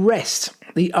 Then the rest,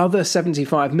 the other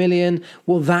 75 million,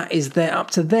 well, that is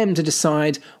up to them to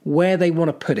decide where they want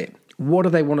to put it. What do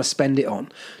they want to spend it on?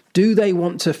 Do they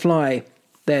want to fly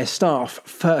their staff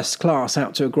first class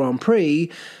out to a Grand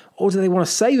Prix, Or do they want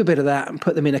to save a bit of that and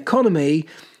put them in economy,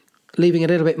 leaving a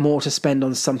little bit more to spend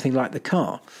on something like the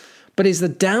car? But is the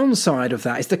downside of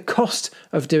that, is the cost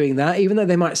of doing that, even though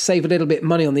they might save a little bit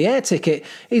money on the air ticket,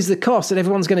 is the cost that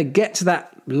everyone's going to get to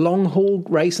that long haul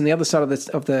race on the other side of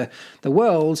the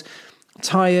world,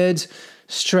 tired,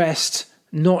 stressed,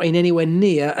 not in anywhere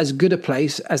near as good a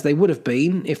place as they would have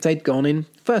been if they'd gone in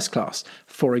first class,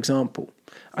 for example.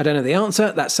 I don't know the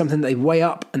answer. That's something they weigh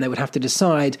up, and they would have to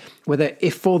decide whether,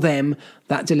 if for them,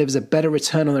 that delivers a better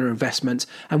return on their investment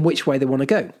and which way they want to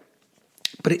go.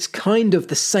 But it's kind of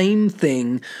the same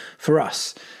thing for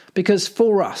us. Because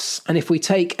for us, and if we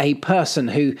take a person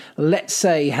who, let's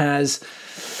say, has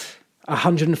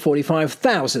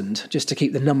 145,000, just to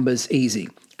keep the numbers easy,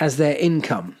 as their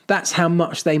income, that's how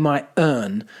much they might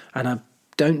earn. And I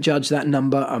don't judge that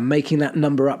number. I'm making that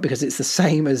number up because it's the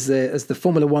same as the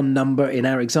Formula One number in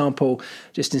our example.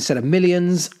 Just instead of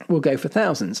millions, we'll go for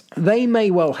thousands. They may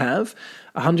well have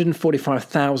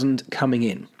 145,000 coming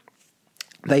in.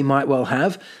 They might well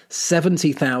have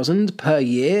 70,000 per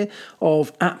year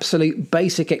of absolute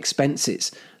basic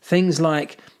expenses. Things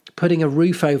like putting a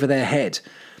roof over their head,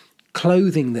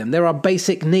 clothing them. There are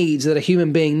basic needs that a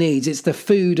human being needs. It's the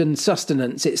food and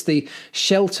sustenance. It's the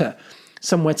shelter,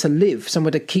 somewhere to live, somewhere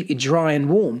to keep you dry and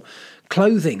warm,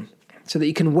 clothing so that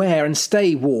you can wear and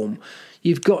stay warm.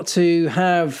 You've got to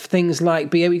have things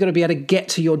like you've got to be able to get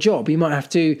to your job. You might have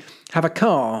to have a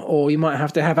car, or you might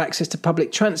have to have access to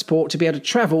public transport to be able to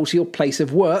travel to your place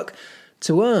of work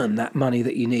to earn that money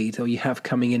that you need or you have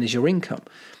coming in as your income.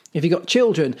 If you've got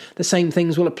children, the same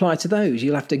things will apply to those.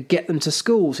 You'll have to get them to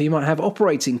school, so you might have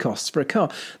operating costs for a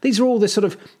car. These are all the sort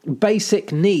of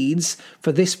basic needs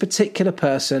for this particular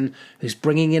person who's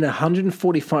bringing in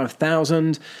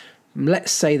 145,000.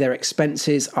 Let's say their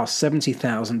expenses are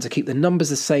 70,000 to keep the numbers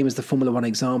the same as the Formula One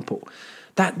example.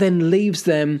 That then leaves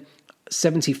them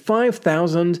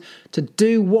 75,000 to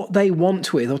do what they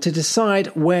want with, or to decide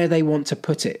where they want to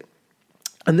put it.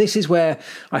 And this is where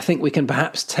I think we can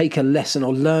perhaps take a lesson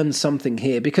or learn something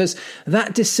here, because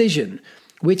that decision,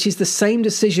 which is the same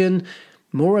decision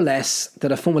more or less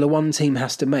that a Formula One team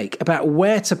has to make about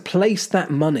where to place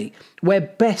that money, where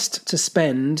best to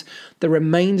spend the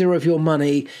remainder of your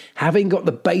money, having got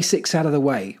the basics out of the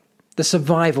way, the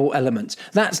survival element.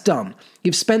 That's done.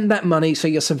 You've spent that money, so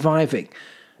you're surviving.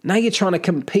 Now you're trying to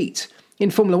compete. In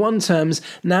Formula One terms,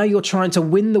 now you're trying to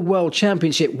win the World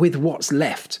Championship with what's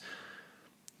left.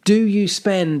 Do you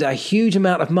spend a huge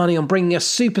amount of money on bringing a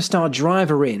superstar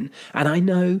driver in? And I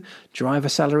know driver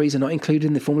salaries are not included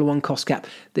in the Formula One cost cap.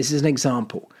 This is an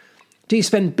example. Do you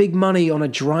spend big money on a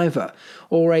driver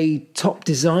or a top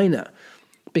designer?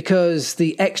 Because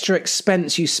the extra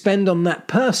expense you spend on that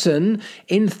person,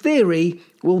 in theory,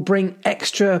 will bring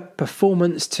extra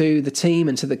performance to the team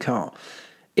and to the car.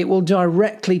 It will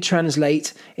directly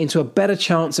translate into a better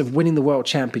chance of winning the World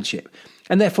Championship.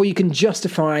 And therefore you can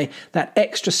justify that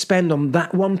extra spend on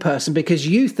that one person because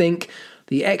you think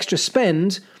the extra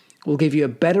spend will give you a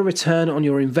better return on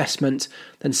your investment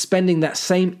than spending that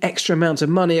same extra amount of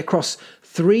money across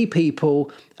 3 people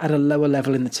at a lower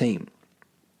level in the team.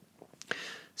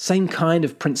 Same kind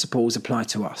of principles apply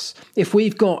to us. If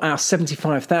we've got our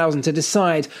 75,000 to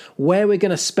decide where we're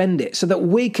going to spend it so that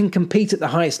we can compete at the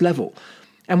highest level.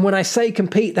 And when I say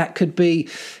compete, that could be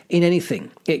in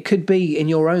anything. It could be in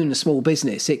your own small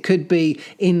business. It could be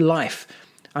in life.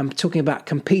 I'm talking about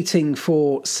competing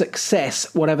for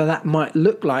success, whatever that might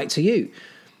look like to you.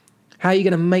 How are you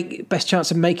going to make best chance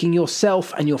of making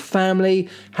yourself and your family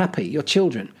happy, your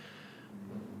children?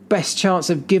 Best chance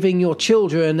of giving your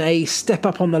children a step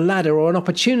up on the ladder or an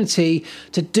opportunity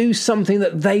to do something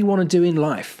that they want to do in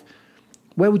life.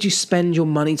 Where would you spend your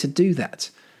money to do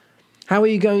that? How are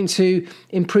you going to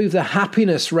improve the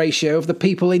happiness ratio of the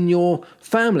people in your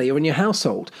family or in your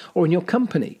household or in your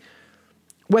company?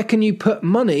 Where can you put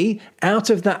money out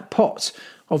of that pot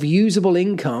of usable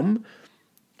income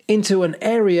into an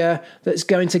area that's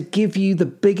going to give you the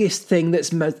biggest thing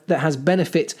that has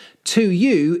benefit to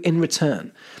you in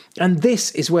return? And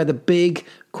this is where the big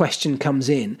question comes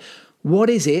in. What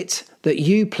is it that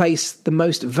you place the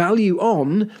most value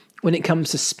on when it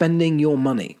comes to spending your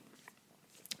money?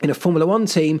 In a Formula One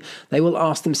team, they will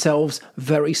ask themselves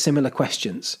very similar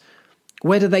questions.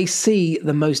 Where do they see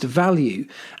the most value?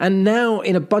 And now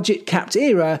in a budget-capped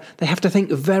era, they have to think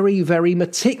very, very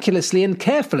meticulously and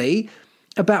carefully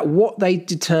about what they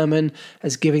determine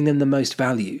as giving them the most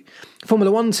value.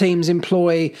 Formula One teams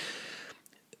employ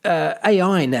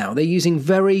AI now. They're using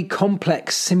very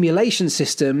complex simulation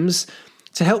systems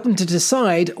to help them to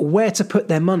decide where to put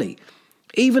their money.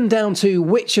 even down to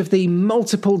which of the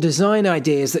multiple design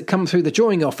ideas that come through the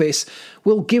drawing office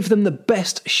will give them the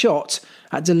best shot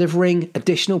at delivering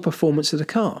additional performance to the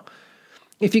car.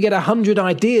 If you get 100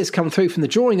 ideas come through from the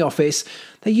drawing office,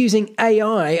 they're using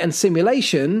AI and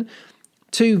simulation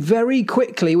to very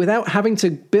quickly, without having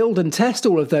to build and test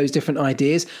all of those different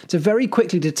ideas, to very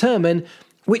quickly determine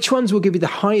which ones will give you the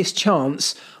highest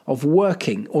chance of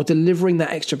working or delivering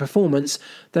that extra performance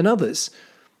than others.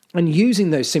 And using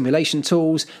those simulation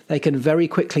tools, they can very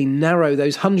quickly narrow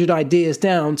those 100 ideas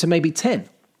down to maybe 10.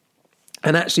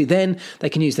 And actually then they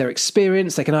can use their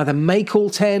experience. They can either make all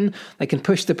 10, they can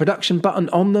push the production button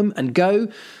on them and go,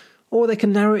 or they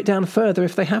can narrow it down further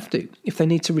if they have to, if they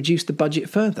need to reduce the budget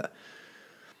further.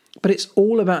 But it's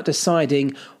all about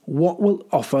deciding what will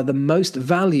offer the most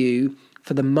value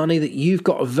for the money that you've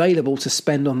got available to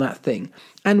spend on that thing.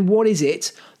 And what is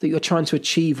it that you're trying to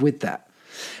achieve with that?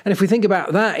 And if we think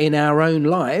about that in our own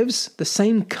lives, the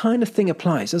same kind of thing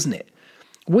applies, doesn't it?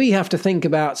 We have to think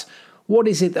about what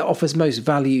is it that offers most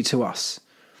value to us.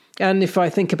 And if I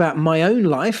think about my own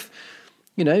life,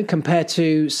 compared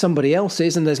to somebody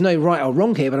else's, and there's no right or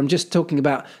wrong here, but I'm just talking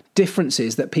about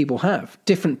differences that people have.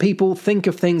 Different people think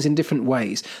of things in different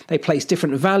ways. They place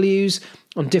different values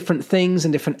on different things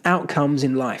and different outcomes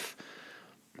in life.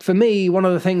 For me, one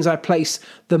of the things I place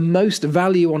the most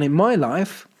value on in my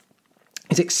life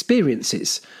is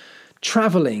experiences.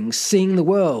 Traveling, seeing the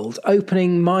world,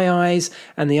 opening my eyes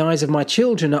and the eyes of my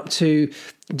children up to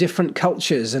different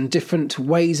cultures and different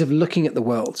ways of looking at the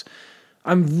world.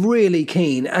 I'm really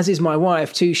keen, as is my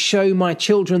wife, to show my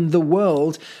children the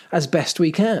world as best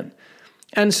we can.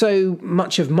 And so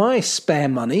much of my spare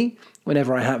money,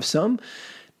 whenever I have some,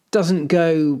 doesn't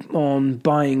go on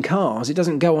buying cars. It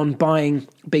doesn't go on buying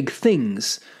big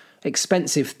things,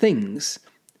 expensive things.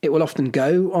 It will often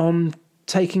go on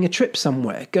taking a trip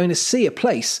somewhere, going to see a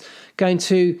place, going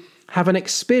to have an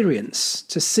experience,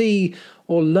 to see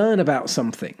or learn about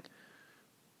something.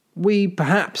 We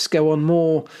perhaps go on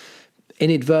more in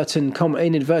inverted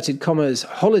commas,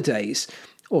 holidays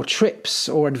or trips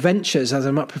or adventures, as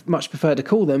I much prefer to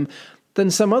call them,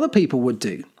 than some other people would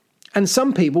do. And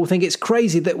some people think it's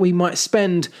crazy that we might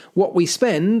spend what we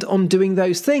spend on doing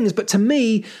those things. But to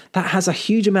me, that has a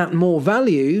huge amount more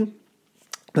value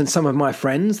than some of my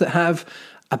friends that have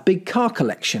a big car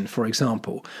collection, for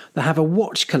example, that have a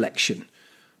watch collection.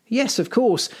 Yes, of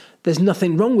course, there's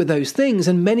nothing wrong with those things,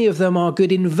 and many of them are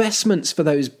good investments for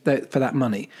that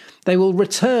money. They will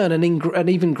return an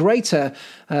even greater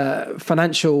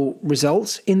financial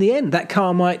result in the end. That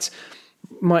car might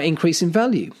increase in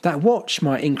value. That watch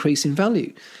might increase in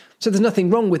value. So there's nothing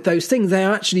wrong with those things. They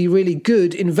are actually really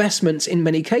good investments in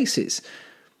many cases.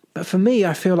 But for me,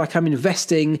 I feel like I'm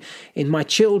investing in my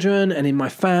children and in my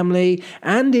family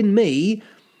and in me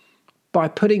by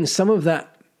putting some of that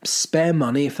spare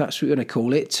money, if that's what you're going to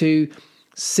call it, to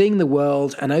seeing the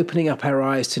world and opening up our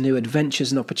eyes to new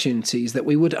adventures and opportunities that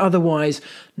we would otherwise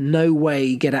no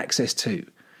way get access to.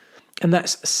 And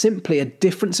that's simply a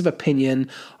difference of opinion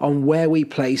on where we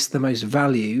place the most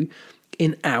value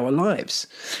in our lives.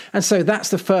 And so that's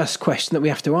the first question that we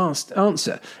have to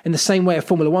answer. In the same way a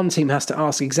Formula One team has to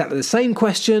ask exactly the same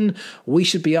question, we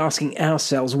should be asking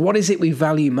ourselves, what is it we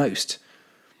value most?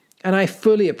 And I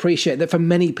fully appreciate that for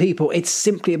many people, it's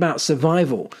simply about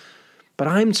survival. But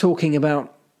I'm talking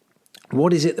about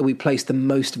what is it that we place the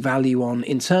most value on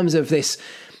in terms of this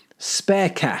spare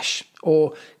cash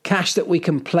or cash that we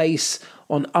can place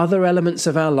on other elements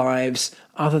of our lives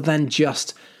other than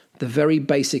just the very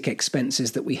basic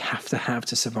expenses that we have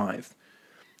to survive.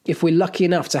 If we're lucky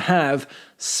enough to have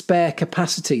spare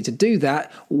capacity to do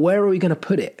that, where are we going to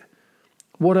put it?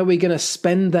 What are we going to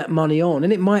spend that money on?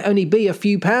 And it might only be a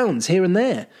few pounds here and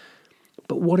there.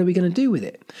 But what are we going to do with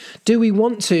it? Do we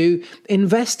want to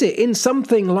invest it in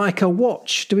something like a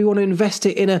watch? Do we want to invest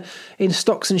it in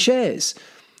stocks and shares?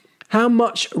 How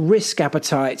much risk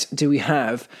appetite do we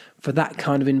have for that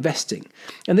kind of investing?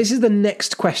 And this is the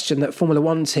next question that Formula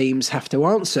One teams have to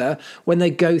answer when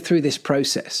they go through this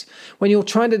process. When you're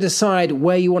trying to decide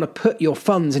where you want to put your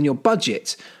funds and your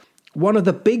budget, one of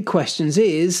the big questions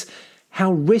is,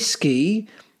 how risky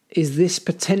is this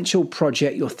potential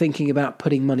project you're thinking about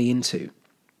putting money into?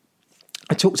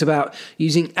 I talked about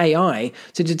using AI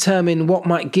to determine what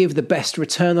might give the best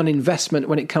return on investment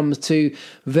when it comes to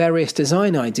various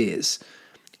design ideas.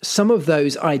 Some of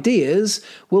those ideas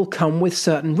will come with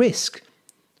certain risk.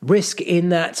 Risk in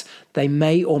that they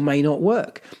may or may not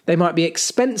work. They might be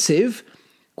expensive,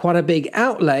 quite a big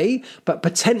outlay, but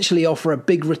potentially offer a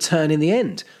big return in the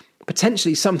end.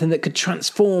 Potentially something that could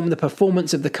transform the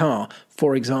performance of the car,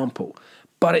 for example.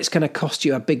 but it's going to cost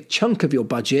you a big chunk of your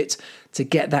budget to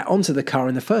get that onto the car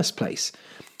in the first place.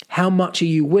 How much are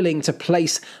you willing to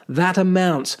place that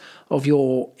amount of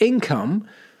your income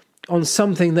on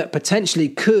something that potentially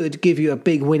could give you a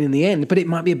big win in the end, but it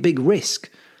might be a big risk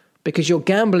because you're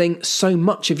gambling so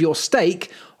much of your stake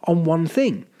on one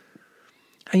thing?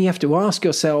 And you have to ask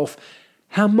yourself,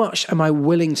 how much am I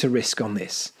willing to risk on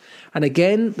this? And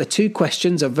again, the two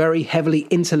questions are very heavily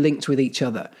interlinked with each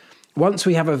other. Once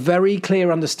we have a very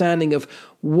clear understanding of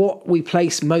what we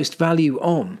place most value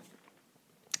on,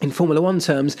 in Formula One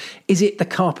terms, is it the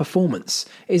car performance?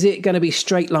 Is it going to be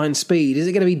straight line speed? Is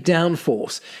it going to be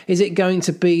downforce? Is it going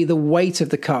to be the weight of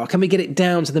the car? Can we get it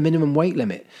down to the minimum weight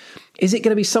limit? Is it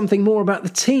going to be something more about the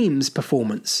team's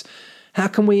performance? How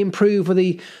can we improve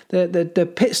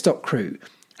the pit stop crew?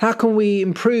 How can we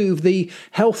improve the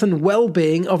health and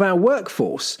well-being of our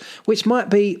workforce, which might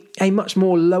be a much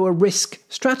more lower risk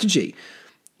strategy?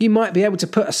 You might be able to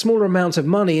put a smaller amount of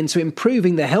money into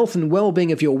improving the health and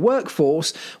well-being of your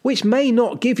workforce, which may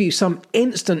not give you some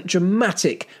instant,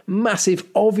 dramatic, massive,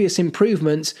 obvious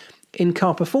improvement in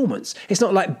car performance. It's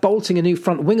not like bolting a new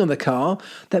front wing on the car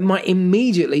that might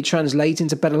immediately translate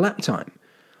into better lap time.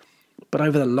 But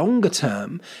over the longer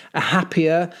term, a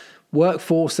happier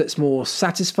workforce that's more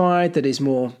satisfied, that is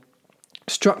more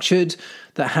structured,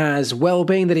 that has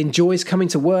well-being, that enjoys coming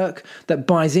to work, that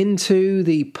buys into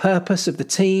the purpose of the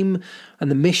team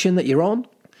and the mission that you're on.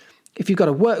 If you've got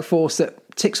a workforce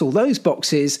that ticks all those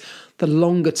boxes, the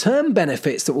longer-term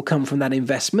benefits that will come from that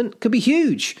investment could be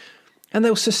huge, and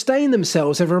they'll sustain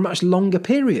themselves over a much longer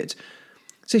period.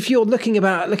 So if you're looking at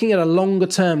a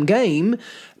longer-term game,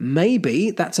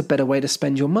 maybe that's a better way to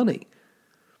spend your money.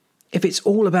 If it's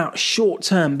all about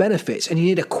short-term benefits and you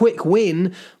need a quick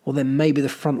win, well, then maybe the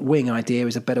front wing idea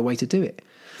is a better way to do it.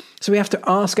 So we have to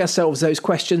ask ourselves those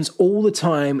questions all the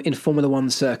time in Formula One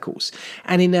circles.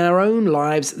 And in our own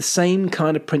lives, the same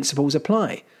kind of principles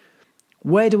apply.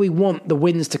 Where do we want the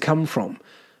wins to come from?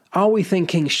 Are we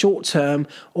thinking short-term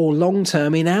or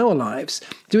long-term in our lives?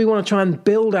 Do we want to try and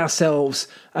build ourselves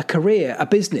a career, a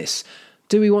business?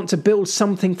 Do we want to build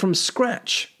something from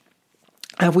scratch?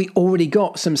 Have we already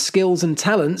got some skills and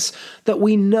talents that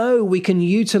we know we can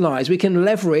utilize, we can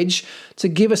leverage to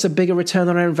give us a bigger return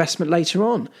on our investment later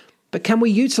on? But can we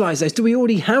utilize those? Do we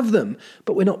already have them,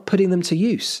 but we're not putting them to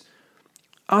use?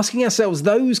 Asking ourselves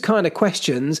those kind of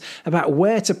questions about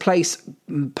where to place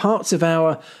parts of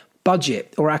our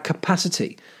budget or our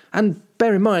capacity. And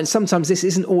bear in mind, sometimes this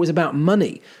isn't always about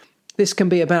money. This can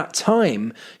be about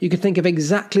time. You can think of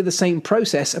exactly the same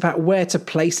process about where to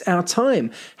place our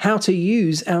time, how to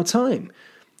use our time,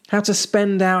 how to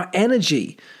spend our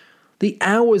energy, the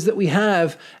hours that we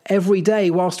have every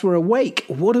day whilst we're awake.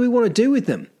 What do we want to do with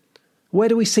them? Where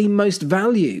do we see most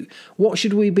value? What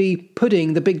should we be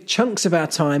putting the big chunks of our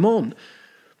time on?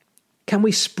 Can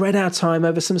we spread our time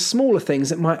over some smaller things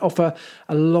that might offer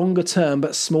a longer term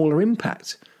but smaller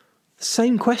impact?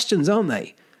 Same questions, aren't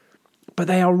they? But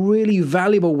they are really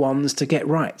valuable ones to get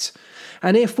right.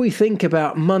 And if we think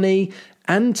about money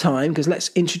and time, because let's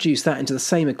introduce that into the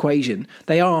same equation,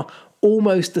 they are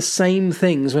almost the same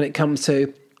things when it comes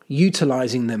to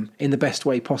utilizing them in the best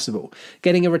way possible,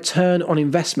 getting a return on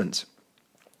investment.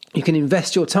 You can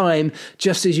invest your time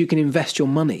just as you can invest your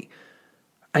money.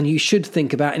 And you should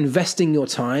think about investing your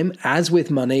time, as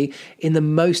with money, in the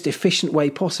most efficient way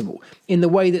possible, in the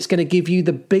way that's going to give you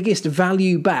the biggest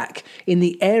value back in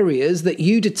the areas that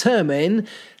you determine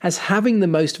as having the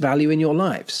most value in your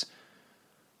lives.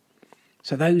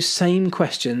 So those same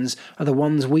questions are the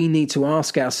ones we need to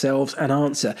ask ourselves and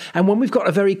answer. And when we've got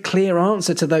a very clear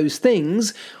answer to those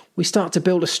things, we start to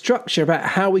build a structure about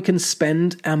how we can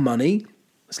spend our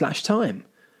money/time.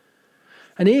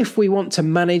 And if we want to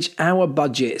manage our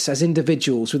budgets as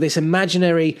individuals with this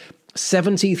imaginary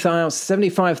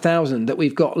 75,000 that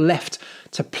we've got left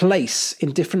to place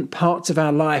in different parts of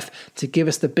our life to give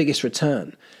us the biggest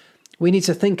return, we need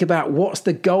to think about what's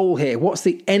the goal here? What's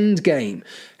the end game?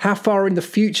 How far in the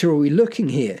future are we looking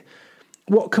here?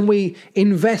 What can we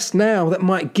invest now that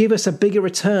might give us a bigger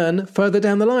return further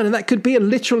down the line? And that could be a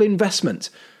literal investment.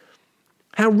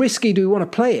 How risky do we want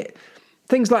to play it?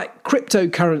 Things like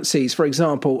cryptocurrencies, for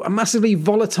example, a massively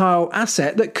volatile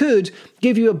asset that could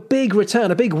give you a big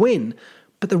return, a big win,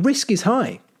 but the risk is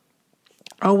high.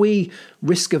 Are we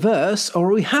risk averse, or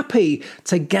are we happy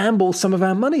to gamble some of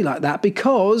our money like that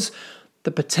because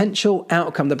the potential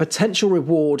outcome, the potential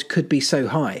reward could be so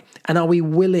high? And are we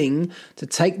willing to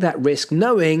take that risk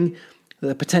knowing that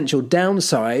the potential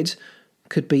downside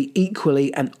could be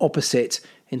equally and opposite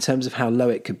in terms of how low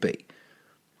it could be?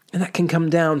 And that can come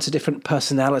down to different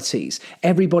personalities.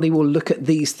 Everybody will look at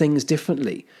these things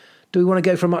differently. Do we want to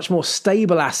go for a much more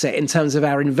stable asset in terms of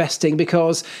our investing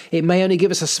because it may only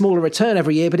give us a smaller return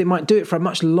every year, but it might do it for a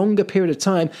much longer period of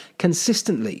time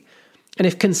consistently? And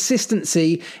if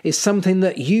consistency is something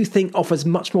that you think offers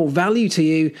much more value to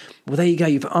you, well, there you go.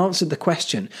 You've answered the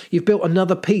question. You've built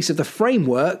another piece of the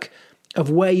framework of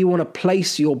where you want to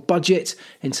place your budget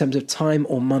in terms of time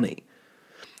or money.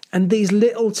 And these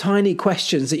little tiny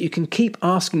questions that you can keep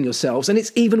asking yourselves, and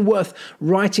it's even worth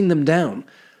writing them down.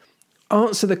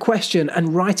 Answer the question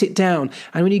and write it down.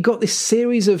 And when you've got this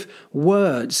series of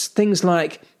words, things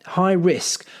like high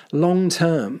risk, long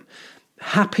term,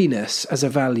 happiness as a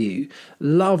value,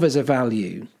 love as a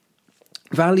value,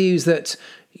 values that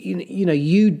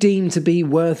you deem to be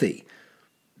worthy,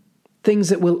 things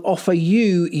that will offer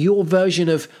you your version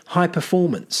of high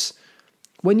performance.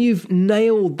 When you've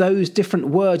nailed those different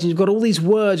words and you've got all these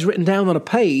words written down on a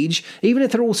page, even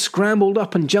if they're all scrambled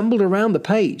up and jumbled around the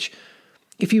page,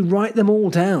 if you write them all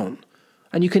down,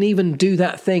 and you can even do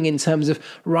that thing in terms of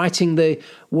writing the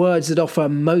words that offer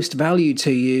most value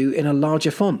to you in a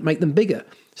larger font, make them bigger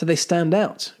so they stand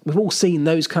out. We've all seen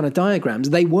those kind of diagrams.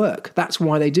 They work. That's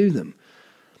why they do them.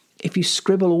 If you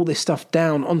scribble all this stuff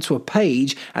down onto a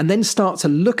page and then start to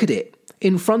look at it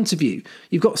in front of you,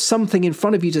 you've got something in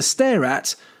front of you to stare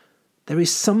at, there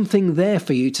is something there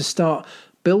for you to start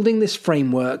building this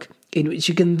framework in which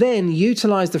you can then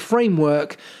utilize the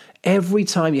framework every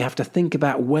time you have to think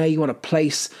about where you want to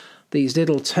place these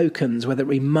little tokens, whether it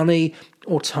be money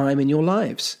or time in your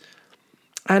lives.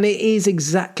 And it is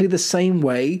exactly the same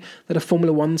way that a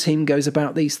Formula One team goes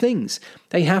about these things.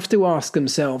 They have to ask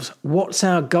themselves, what's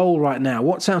our goal right now?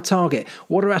 What's our target?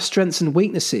 What are our strengths and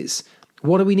weaknesses?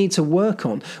 What do we need to work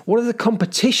on? What are the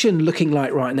competition looking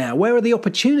like right now? Where are the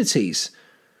opportunities?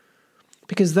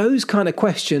 Because those kind of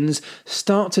questions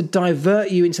start to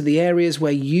divert you into the areas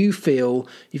where you feel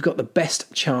you've got the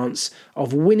best chance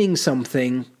of winning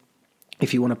something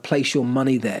if you want to place your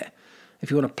money there, if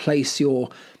you want to place your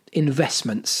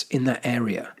investments in that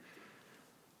area.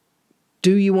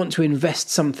 Do you want to invest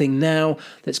something now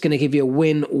that's going to give you a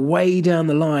win way down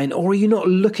the line? Or are you not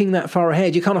looking that far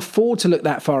ahead? You can't afford to look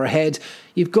that far ahead.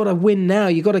 You've got to win now.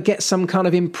 You've got to get some kind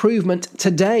of improvement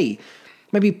today.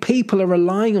 Maybe people are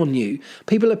relying on you.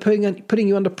 People are putting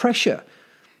you under pressure.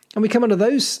 And we come under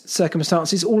those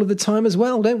circumstances all of the time as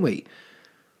well, don't we?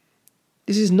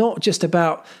 This is not just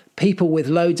about people with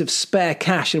loads of spare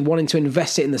cash and wanting to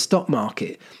invest it in the stock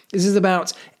market. This is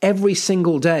about every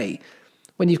single day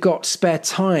when you've got spare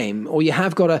time or you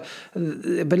have got a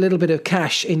little bit of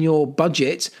cash in your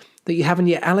budget that you haven't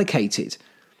yet allocated.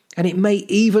 And it may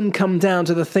even come down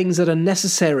to the things that are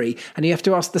necessary. And you have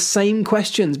to ask the same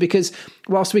questions because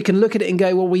whilst we can look at it and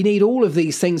go, well, we need all of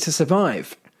these things to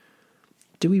survive.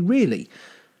 Do we really?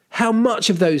 How much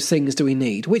of those things do we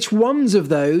need? Which ones of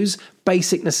those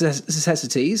basic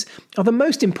necessities are the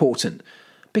most important?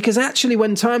 Because actually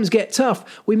when times get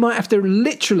tough, we might have to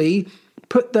literally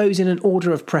put those in an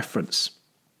order of preference.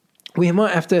 We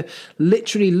might have to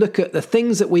literally look at the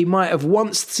things that we might have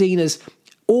once seen as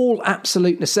all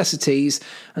absolute necessities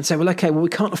and say, well, we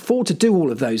can't afford to do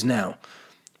all of those now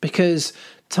because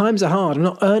times are hard. I'm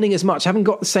not earning as much. I haven't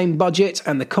got the same budget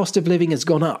and the cost of living has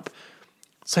gone up.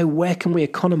 So where can we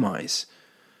economize?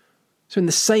 So in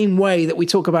the same way that we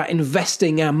talk about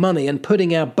investing our money and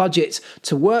putting our budget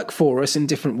to work for us in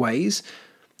different ways,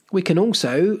 we can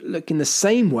also look in the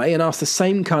same way and ask the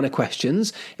same kind of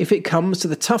questions if it comes to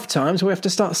the tough times where we have to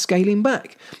start scaling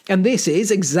back. And this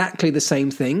is exactly the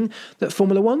same thing that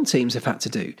Formula One teams have had to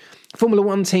do. Formula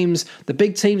One teams, the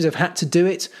big teams, have had to do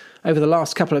it over the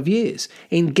last couple of years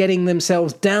in getting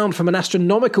themselves down from an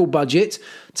astronomical budget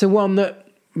to one that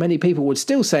many people would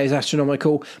still say is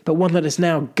astronomical, but one that is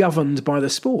now governed by the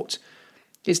sport.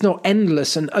 It's not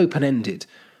endless and open-ended.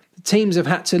 Teams have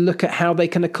had to look at how they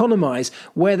can economise,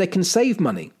 where they can save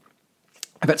money.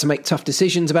 They've had to make tough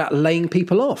decisions about laying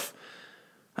people off.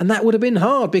 And that would have been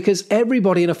hard because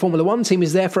everybody in a Formula One team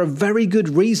is there for a very good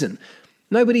reason.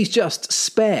 Nobody's just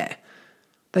spare.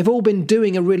 They've all been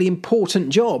doing a really important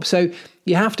job. So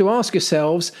you have to ask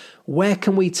yourselves, where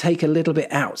can we take a little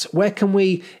bit out? Where can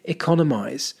we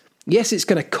economise? Yes, it's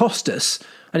going to cost us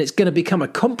and it's going to become a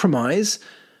compromise.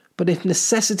 But if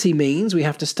necessity means we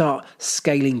have to start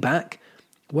scaling back,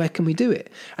 where can we do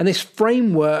it? And this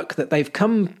framework that they've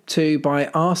come to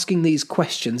by asking these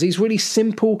questions, these really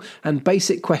simple and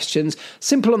basic questions,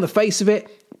 simple on the face of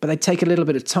it, but they take a little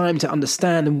bit of time to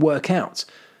understand and work out.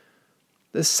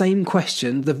 The same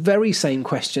question, the very same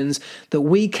questions that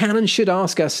we can and should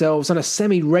ask ourselves on a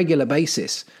semi-regular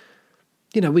basis.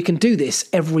 We can do this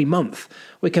every month.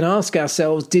 We can ask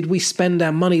ourselves, did we spend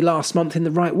our money last month in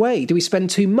the right way? Did we spend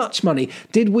too much money?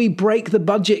 Did we break the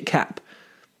budget cap?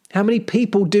 How many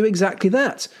people do exactly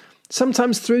that?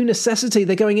 Sometimes through necessity,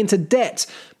 they're going into debt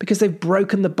because they've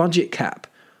broken the budget cap.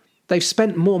 They've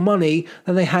spent more money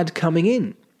than they had coming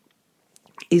in.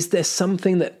 Is there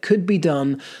something that could be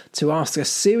done to ask a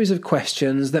series of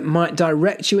questions that might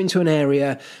direct you into an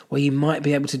area where you might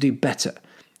be able to do better?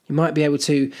 You might be able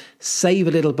to save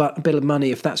a little bit of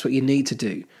money if that's what you need to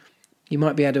do. You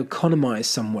might be able to economize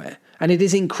somewhere. And it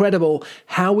is incredible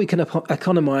how we can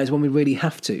economize when we really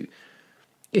have to.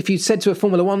 If you'd said to a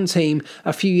Formula One team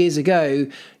a few years ago,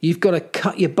 you've got to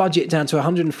cut your budget down to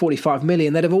 145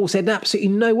 million, they'd have all said, absolutely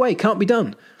no way, can't be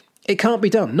done. It can't be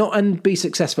done. Not and be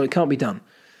successful, it can't be done.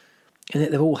 And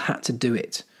yet they've all had to do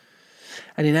it.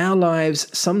 And in our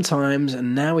lives, sometimes,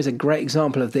 and now is a great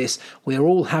example of this, we're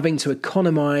all having to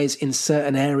economize in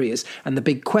certain areas. And the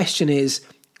big question is,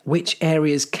 which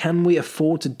areas can we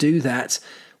afford to do that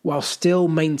while still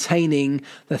maintaining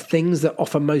the things that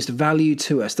offer most value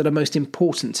to us, that are most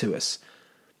important to us?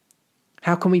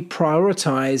 How can we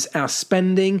prioritize our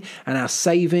spending and our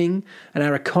saving and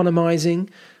our economizing,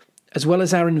 as well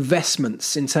as our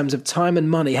investments in terms of time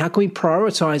and money? How can we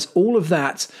prioritize all of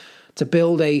that to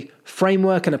build a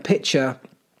framework and a picture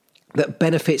that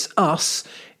benefits us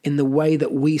in the way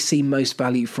that we see most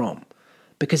value from?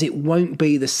 Because it won't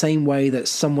be the same way that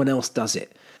someone else does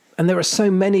it. And there are so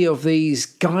many of these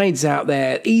guides out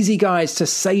there, easy guides to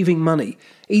saving money,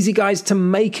 easy guides to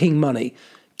making money,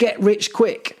 get rich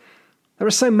quick. There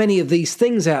are so many of these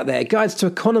things out there, guides to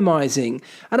economizing,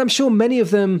 and I'm sure many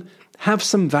of them have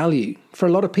some value for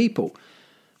a lot of people.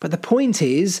 But the point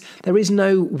is, there is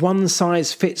no one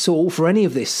size fits all for any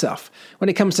of this stuff. When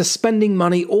it comes to spending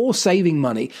money or saving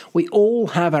money, we all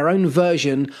have our own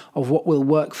version of what will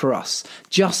work for us,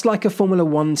 just like a Formula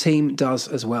One team does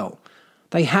as well.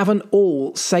 They haven't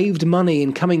all saved money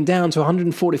in coming down to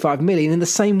 145 million in the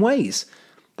same ways.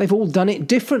 They've all done it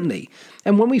differently.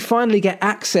 And when we finally get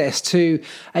access to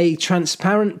a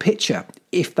transparent picture,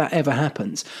 if that ever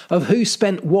happens, of who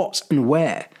spent what and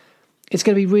where, it's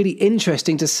going to be really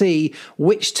interesting to see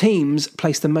which teams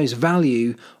place the most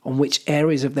value on which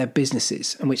areas of their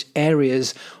businesses and which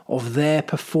areas of their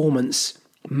performance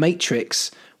matrix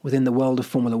within the world of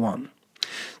Formula One.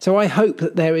 So I hope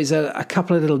that there is a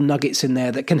couple of little nuggets in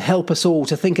there that can help us all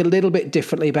to think a little bit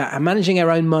differently about managing our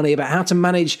own money, about how to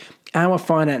manage our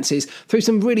finances through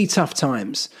some really tough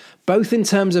times, both in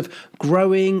terms of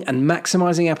growing and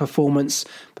maximizing our performance,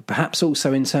 but perhaps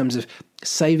also in terms of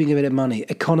saving a bit of money,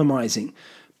 economizing,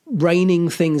 reining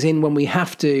things in when we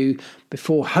have to,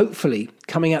 before hopefully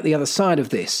coming out the other side of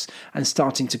this and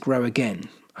starting to grow again,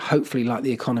 hopefully like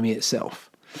the economy itself.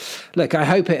 Look, I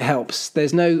hope it helps.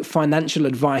 There's no financial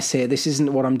advice here. This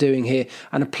isn't what I'm doing here.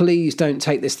 And please don't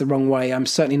take this the wrong way. I'm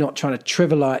certainly not trying to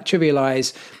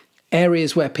trivialize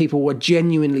areas where people were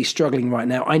genuinely struggling right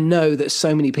now. I know that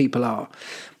so many people are.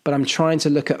 But I'm trying to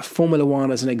look at Formula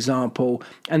One as an example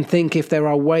and think if there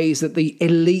are ways that the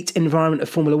elite environment of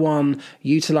Formula One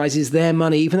utilizes their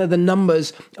money, even though the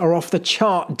numbers are off the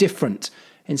chart different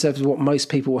in terms of what most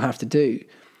people will have to do.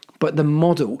 But the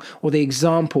model or the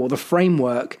example or the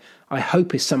framework, I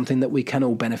hope, is something that we can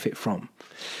all benefit from.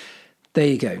 There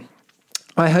you go.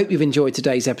 I hope you've enjoyed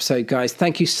today's episode, guys.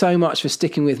 Thank you so much for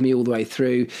sticking with me all the way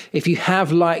through. If you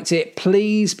have liked it,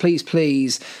 please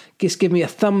just give me a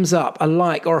thumbs up, a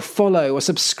like, or a follow, or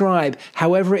subscribe,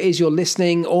 however it is you're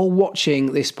listening or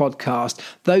watching this podcast.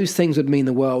 Those things would mean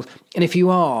the world. And if you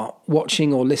are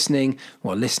watching or listening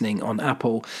on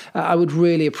Apple, I would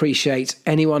really appreciate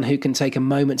anyone who can take a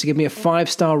moment to give me a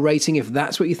 5-star rating if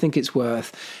that's what you think it's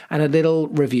worth, and a little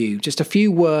review, just a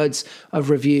few words of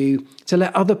review to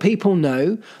let other people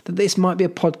know that this might be a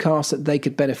podcast that they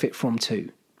could benefit from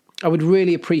too. I would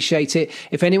really appreciate it.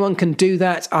 If anyone can do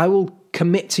that, I will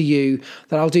commit to you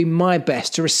that I'll do my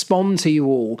best to respond to you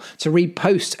all, to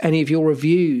repost any of your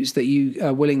reviews that you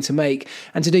are willing to make,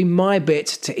 and to do my bit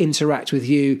to interact with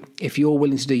you if you're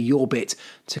willing to do your bit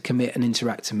to commit and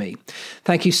interact to me.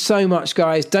 Thank you so much,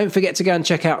 guys. Don't forget to go and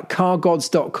check out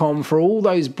cargods.com for all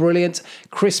those brilliant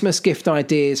Christmas gift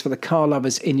ideas for the car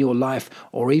lovers in your life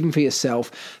or even for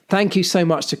yourself. Thank you so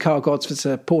much to Car Gods for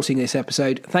supporting this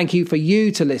episode. Thank you to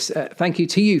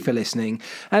you for listening.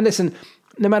 And listen,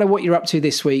 no matter what you're up to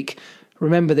this week,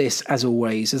 remember this, as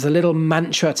always, as a little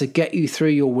mantra to get you through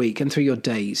your week and through your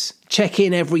days. Check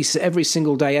in every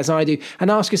single day, as I do, and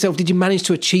ask yourself, did you manage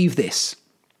to achieve this?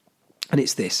 And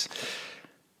it's this: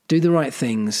 do the right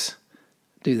things,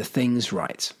 do the things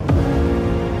right.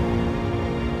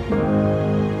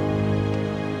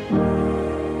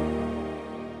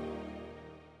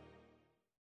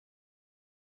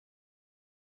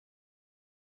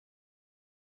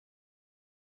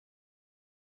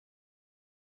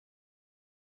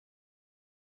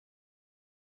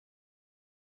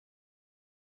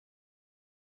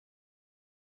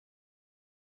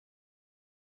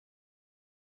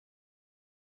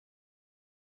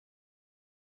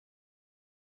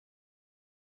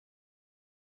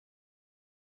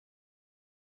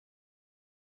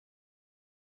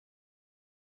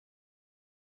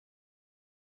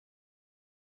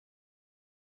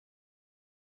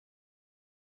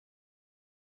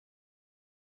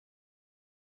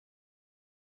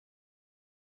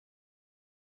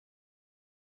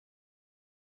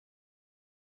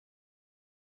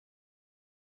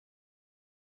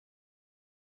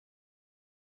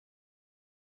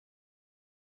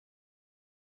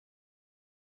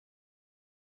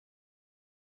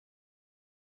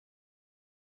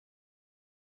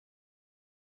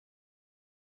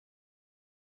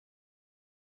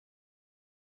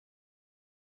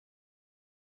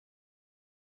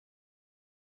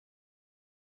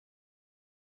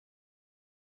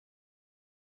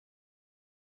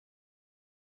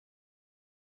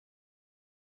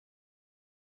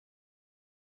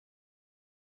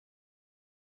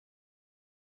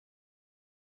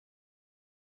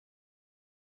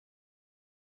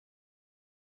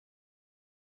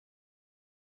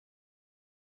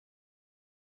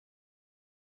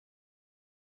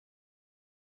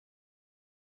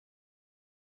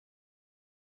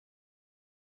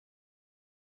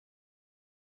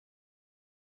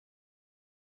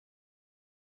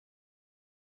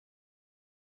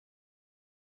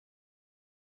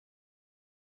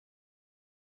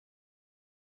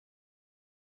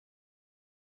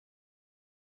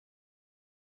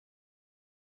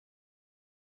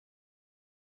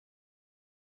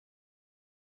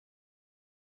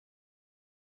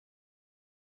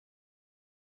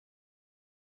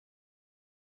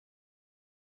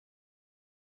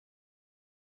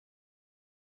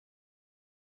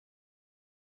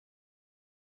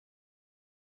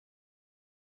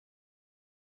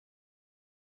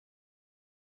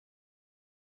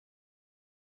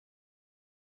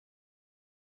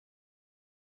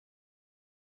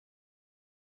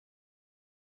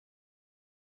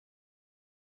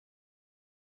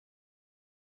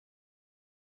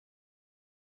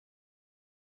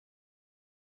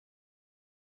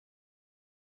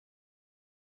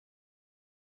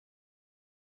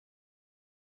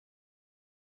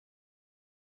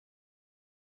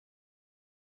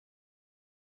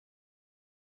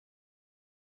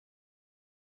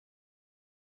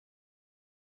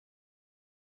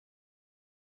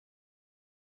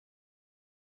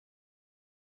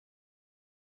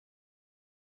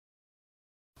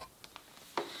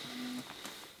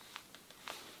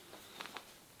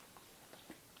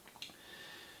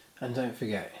 And don't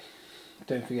forget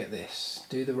this.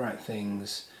 Do the right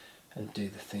things and do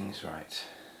the things right.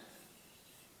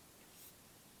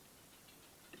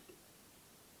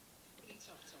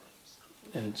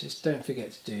 And just don't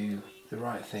forget to do the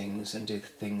right things and do the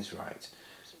things right.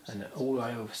 And all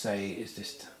I always say is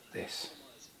just this.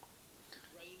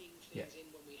 Yeah.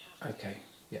 Okay.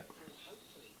 Yeah.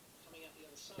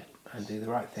 Yeah. And do the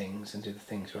right things and do the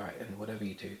things right. And whatever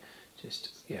you do, just,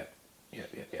 yeah.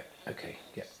 Okay.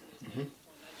 Yeah.